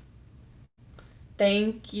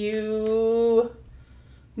 Thank you,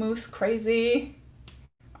 Moose Crazy.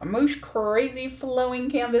 A Moose Crazy flowing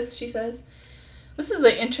canvas, she says. This is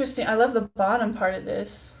interesting, I love the bottom part of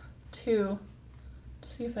this too.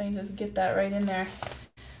 Let's see if I can just get that right in there.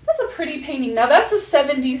 That's a pretty painting. Now that's a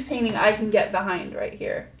 70s painting I can get behind right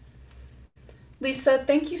here. Lisa,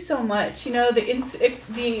 thank you so much.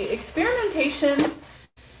 The experimentation,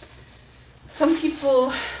 some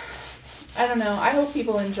people, I don't know, I hope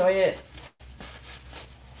people enjoy it.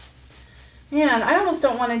 Man, I almost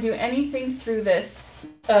don't want to do anything through this,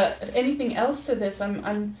 anything else to this.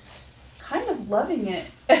 I'm kind of loving it,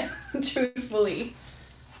 truthfully.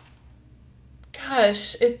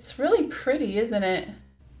 Gosh, it's really pretty, isn't it?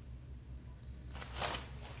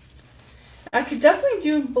 I could definitely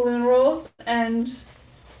do balloon rolls, and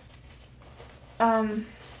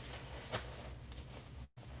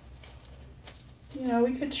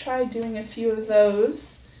we could try doing a few of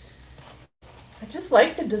those. I just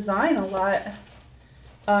like the design a lot.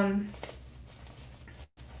 All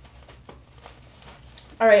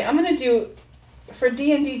right, I'm gonna do, for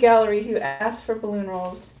D&D Gallery, who asked for balloon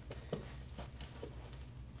rolls,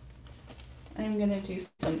 I'm gonna do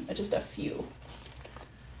just a few.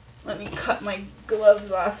 Let me cut my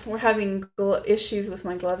gloves off. We're having issues with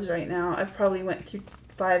my gloves right now. I've probably went through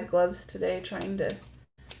 5 gloves today trying to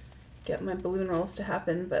get my balloon rolls to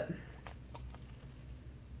happen, but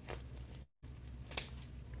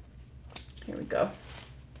here we go.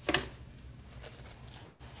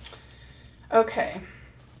 Okay.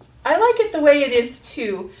 I like it the way it is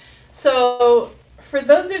too. So for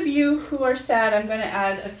those of you who are sad, I'm going to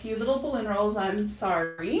add a few little balloon rolls. I'm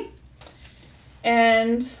sorry.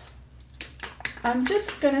 And I'm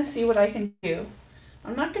just going to see what I can do.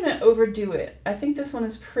 I'm not going to overdo it. I think this one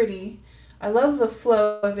is pretty. I love the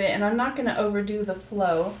flow of it, and I'm not going to overdo the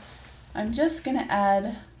flow. I'm just going to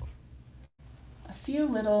add a few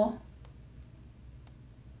little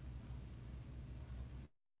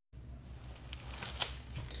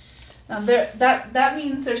now that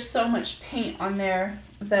means there's so much paint on there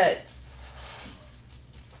that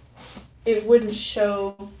it wouldn't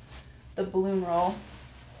show the balloon roll.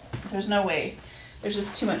 There's no way. There's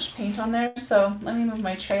just too much paint on there. So let me move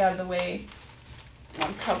my tray out of the way.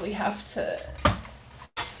 I'll probably have to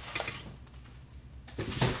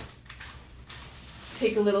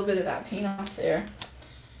take a little bit of that paint off there.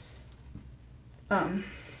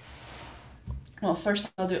 Well,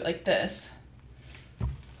 first I'll do it like this.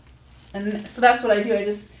 And so that's what I do. I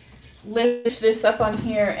just lift this up on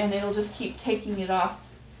here and it'll just keep taking it off.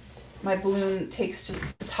 My balloon takes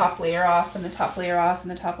just the top layer off and the top layer off and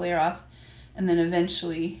the top layer off. And then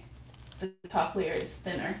eventually the top layer is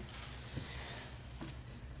thinner.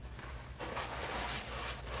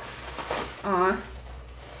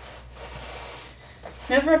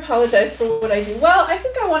 Never apologize for what I do. Well, I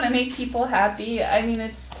think I want to make people happy. I mean,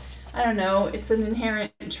 I don't know, it's an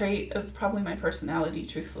inherent trait of probably my personality,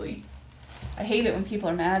 truthfully. I hate it when people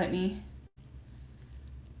are mad at me.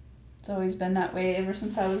 It's always been that way ever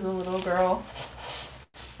since I was a little girl.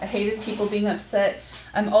 I hated people being upset.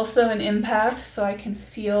 I'm also an empath, so I can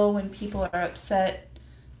feel when people are upset.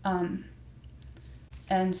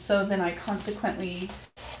 And so then I consequently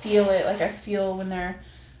feel it. Like I feel when they're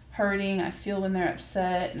hurting, I feel when they're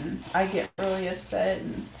upset, and I get really upset.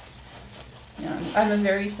 And you know, I'm a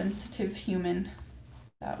very sensitive human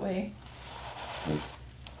that way.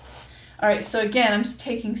 All right, so again, I'm just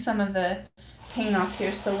taking some of the paint off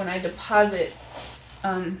here, so when I deposit,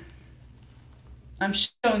 I'm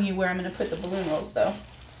showing you where I'm going to put the balloon rolls though.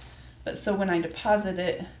 But so when I deposit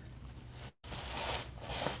it,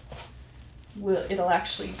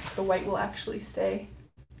 the white will actually stay.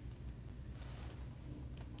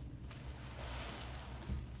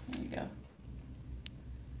 There we go.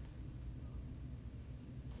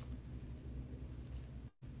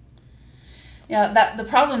 Yeah, the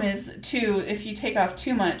problem is too, if you take off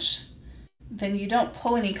too much, then you don't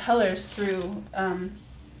pull any colors through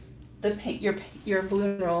the paint, your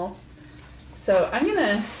balloon roll. So I'm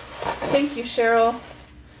gonna, thank you, Cheryl.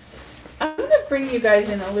 I'm gonna bring you guys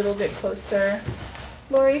in a little bit closer.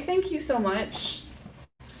 Lori, thank you so much.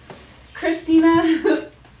 Christina,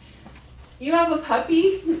 you have a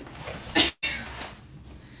puppy?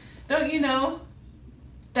 Don't you know?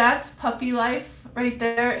 That's puppy life right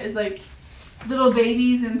there, is like little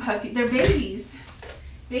babies and puppies. They're babies.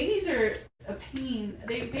 Babies are a pain.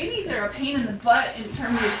 Babies are a pain in the butt in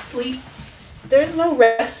terms of sleep. There's no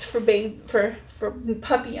rest for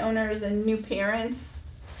puppy owners and new parents.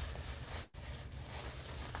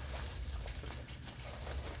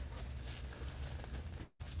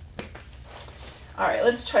 All right,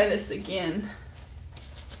 let's try this again.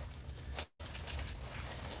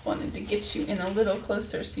 Just wanted to get you in a little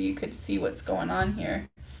closer so you could see what's going on here.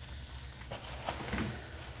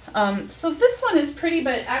 So this one is pretty,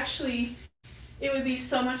 but actually it would be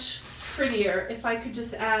so much prettier if I could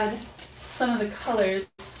just add some of the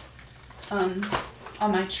colors on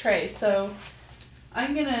my tray. So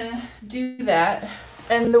I'm gonna do that.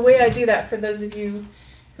 And the way I do that, for those of you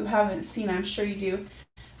who haven't seen, I'm sure you do,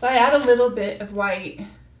 so I add a little bit of white,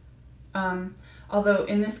 although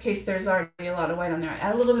in this case there's already a lot of white on there. I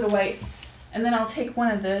add a little bit of white, and then I'll take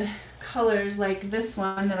one of the colors like this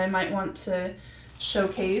one that I might want to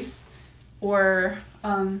showcase, or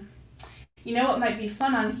you know what might be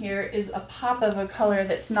fun on here is a pop of a color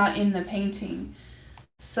that's not in the painting.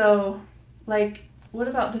 So like, what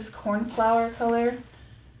about this cornflower color?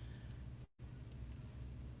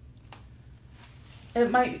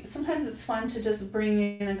 Sometimes it's fun to just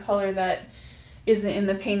bring in a color that isn't in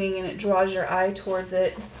the painting and it draws your eye towards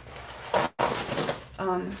it.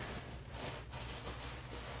 I'm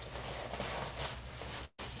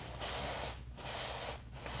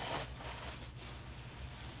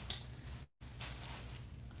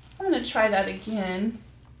going to try that again.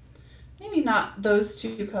 Maybe not those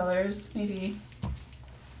two colors. Maybe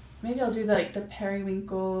I'll do like the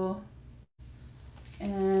periwinkle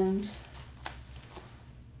and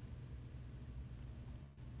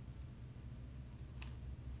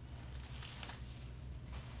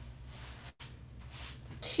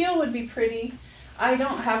teal would be pretty. I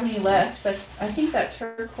don't have any left. I think that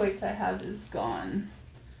turquoise I have is gone.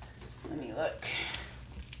 Let me look.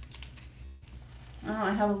 Oh,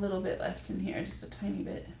 I have a little bit left in here, just a tiny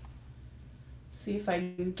bit. See if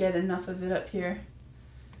I can get enough of it up here.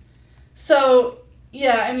 So,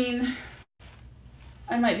 yeah, I mean,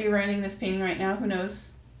 I might be ruining this painting right now. Who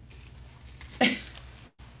knows?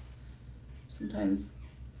 Sometimes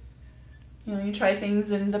You know, you try things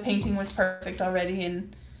and the painting was perfect already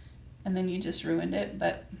and then you just ruined it,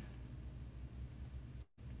 but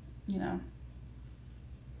you know.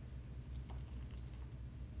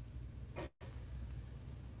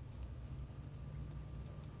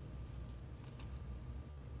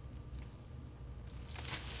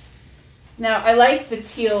 Now, I like the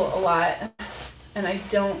teal a lot, and I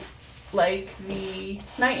don't like the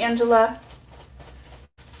Night Angela.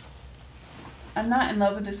 I'm not in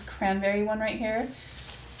love with this cranberry one right here.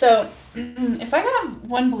 So, if I have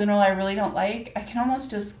one balloon roll I really don't like, I can almost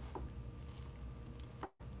just,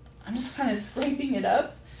 I'm just kind of scraping it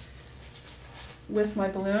up with my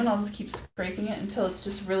balloon. I'll just keep scraping it until it's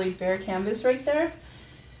just really bare canvas right there.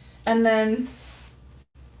 And then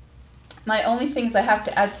my only thing is I have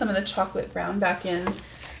to add some of the chocolate brown back in.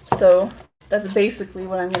 So that's basically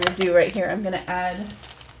what I'm going to do right here. I'm going to add,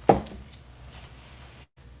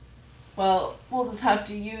 well, we'll just have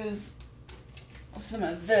to use some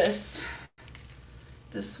of this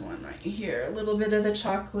one right here. A little bit of the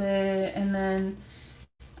chocolate, and then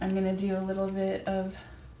I'm going to do a little bit of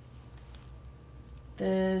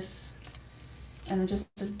this, and just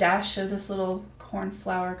a dash of this little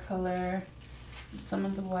cornflower color, some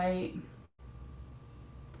of the white.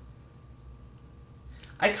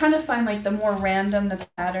 I kind of find like the more random the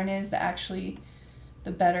pattern is, the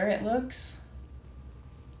better it looks.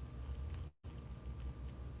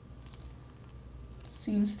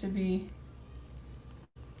 Seems to be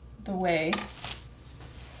the way.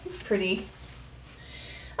 It's pretty.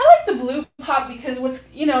 I like the blue pop because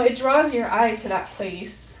it draws your eye to that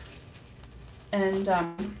place. And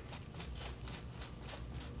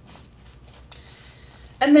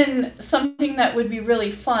then something that would be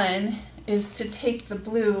really fun is to take the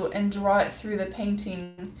blue and draw it through the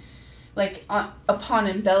painting, like upon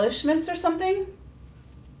embellishments or something.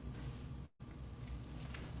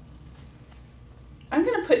 I'm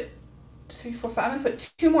gonna put 3, 4, 5. I'm gonna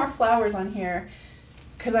put 2 more flowers on here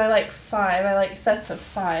because I like 5. I like sets of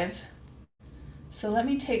 5. So let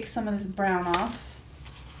me take some of this brown off.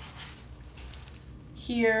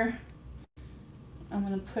 Here, I'm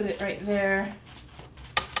gonna put it right there.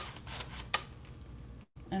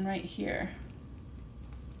 And right here.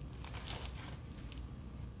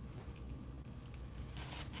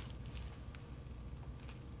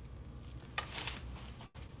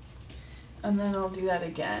 And then I'll do that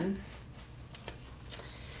again.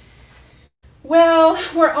 Well,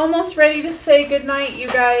 we're almost ready to say goodnight, you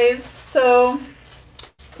guys. So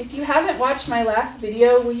if you haven't watched my last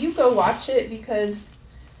video, will you go watch it? Because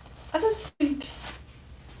I just think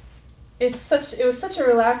it was such a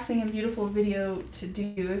relaxing and beautiful video to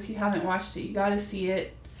do. If you haven't watched it, you gotta see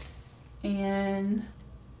it. And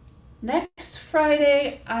next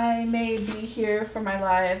Friday, I may be here for my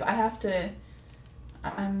live.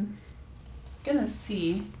 I'm gonna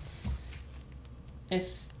see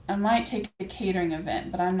if I might take a catering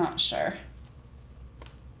event, but I'm not sure.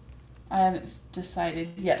 I haven't decided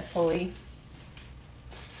yet fully.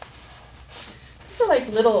 These are like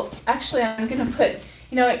little, actually I'm gonna put,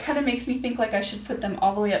 it kind of makes me think like I should put them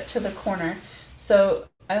all the way up to the corner. So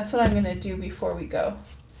that's what I'm gonna do before we go.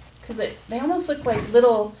 Because they almost look like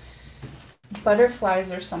little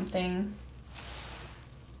butterflies or something.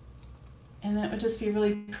 And it would just be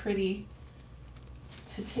really pretty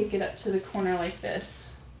to take it up to the corner like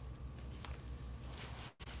this.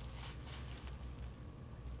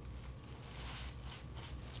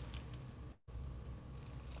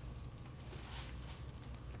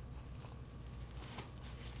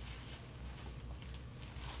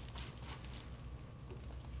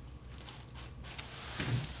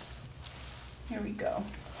 Here we go.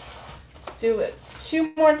 Let's do it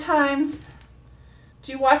 2 more times.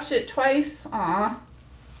 Do you watch it twice? Aw.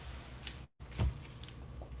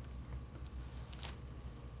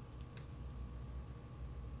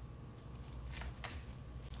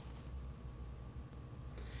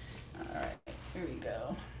 Alright, here we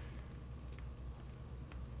go.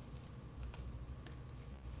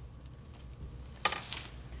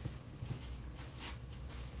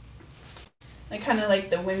 I kind of like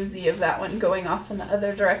the whimsy of that one going off in the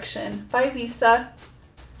other direction. Bye, Lisa.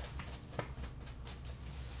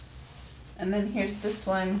 And then here's this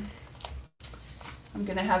one. I'm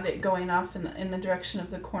gonna have it going off in the direction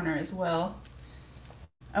of the corner as well.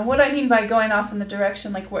 And what I mean by going off in the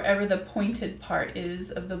direction, like wherever the pointed part is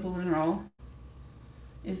of the balloon roll,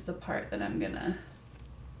 is the part that I'm gonna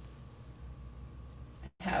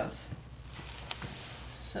have.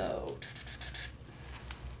 So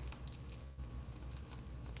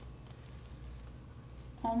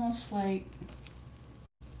almost like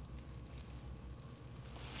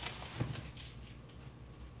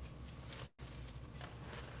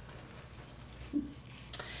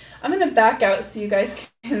I'm gonna back out so you guys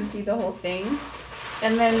can see the whole thing.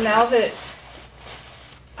 And then now that,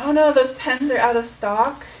 oh no, those pens are out of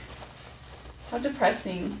stock. How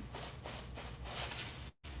depressing.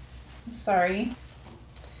 I'm sorry.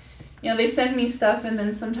 You know, they send me stuff and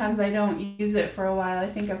then sometimes I don't use it for a while. I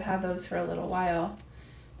think I've had those for a little while.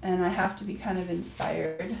 And I have to be kind of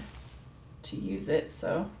inspired to use it,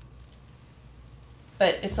 so.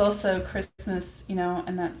 But it's also Christmas, you know,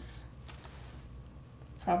 and that's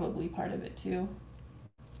probably part of it too.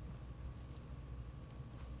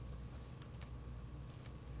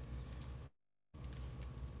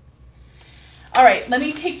 All right, let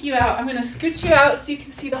me take you out. I'm gonna scoot you out so you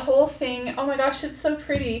can see the whole thing. Oh my gosh, it's so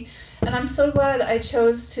pretty. And I'm so glad I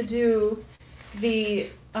chose to do the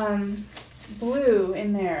blue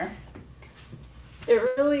in there. It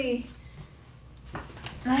really,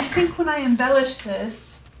 and I think when I embellish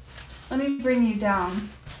this, let me bring you down.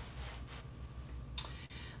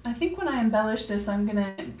 I think when I embellish this, I'm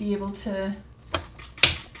gonna be able to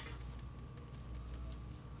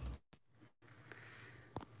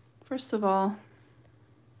first of all,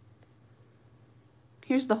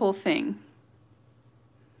 here's the whole thing.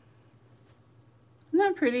 Isn't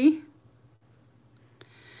that pretty?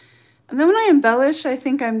 And then when I embellish, I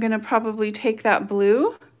think I'm gonna probably take that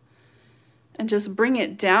blue and just bring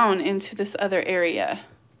it down into this other area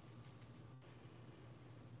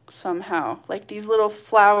somehow. Like these little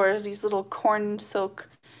flowers, these little corn silk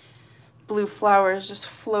blue flowers just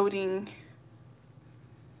floating.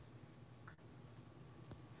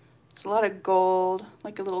 There's a lot of gold,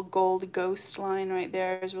 like a little gold ghost line right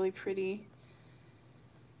there is really pretty.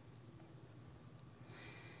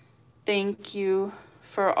 Thank you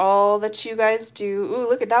for all that you guys do. Ooh,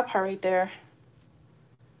 look at that part right there.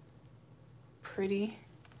 Pretty.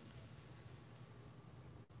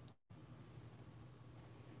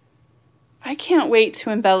 I can't wait to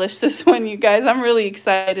embellish this one, you guys. I'm really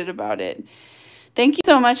excited about it. Thank you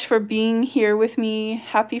so much for being here with me.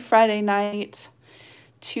 Happy Friday night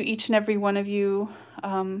to each and every one of you.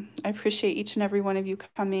 I appreciate each and every one of you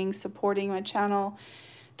coming, supporting my channel.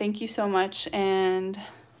 Thank you so much and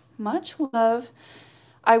much love.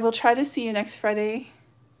 I will try to see you next Friday,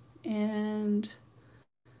 and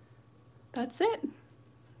that's it.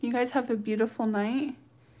 You guys have a beautiful night.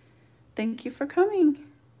 Thank you for coming.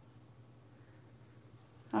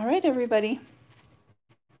 All right, everybody.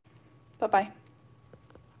 Bye-bye.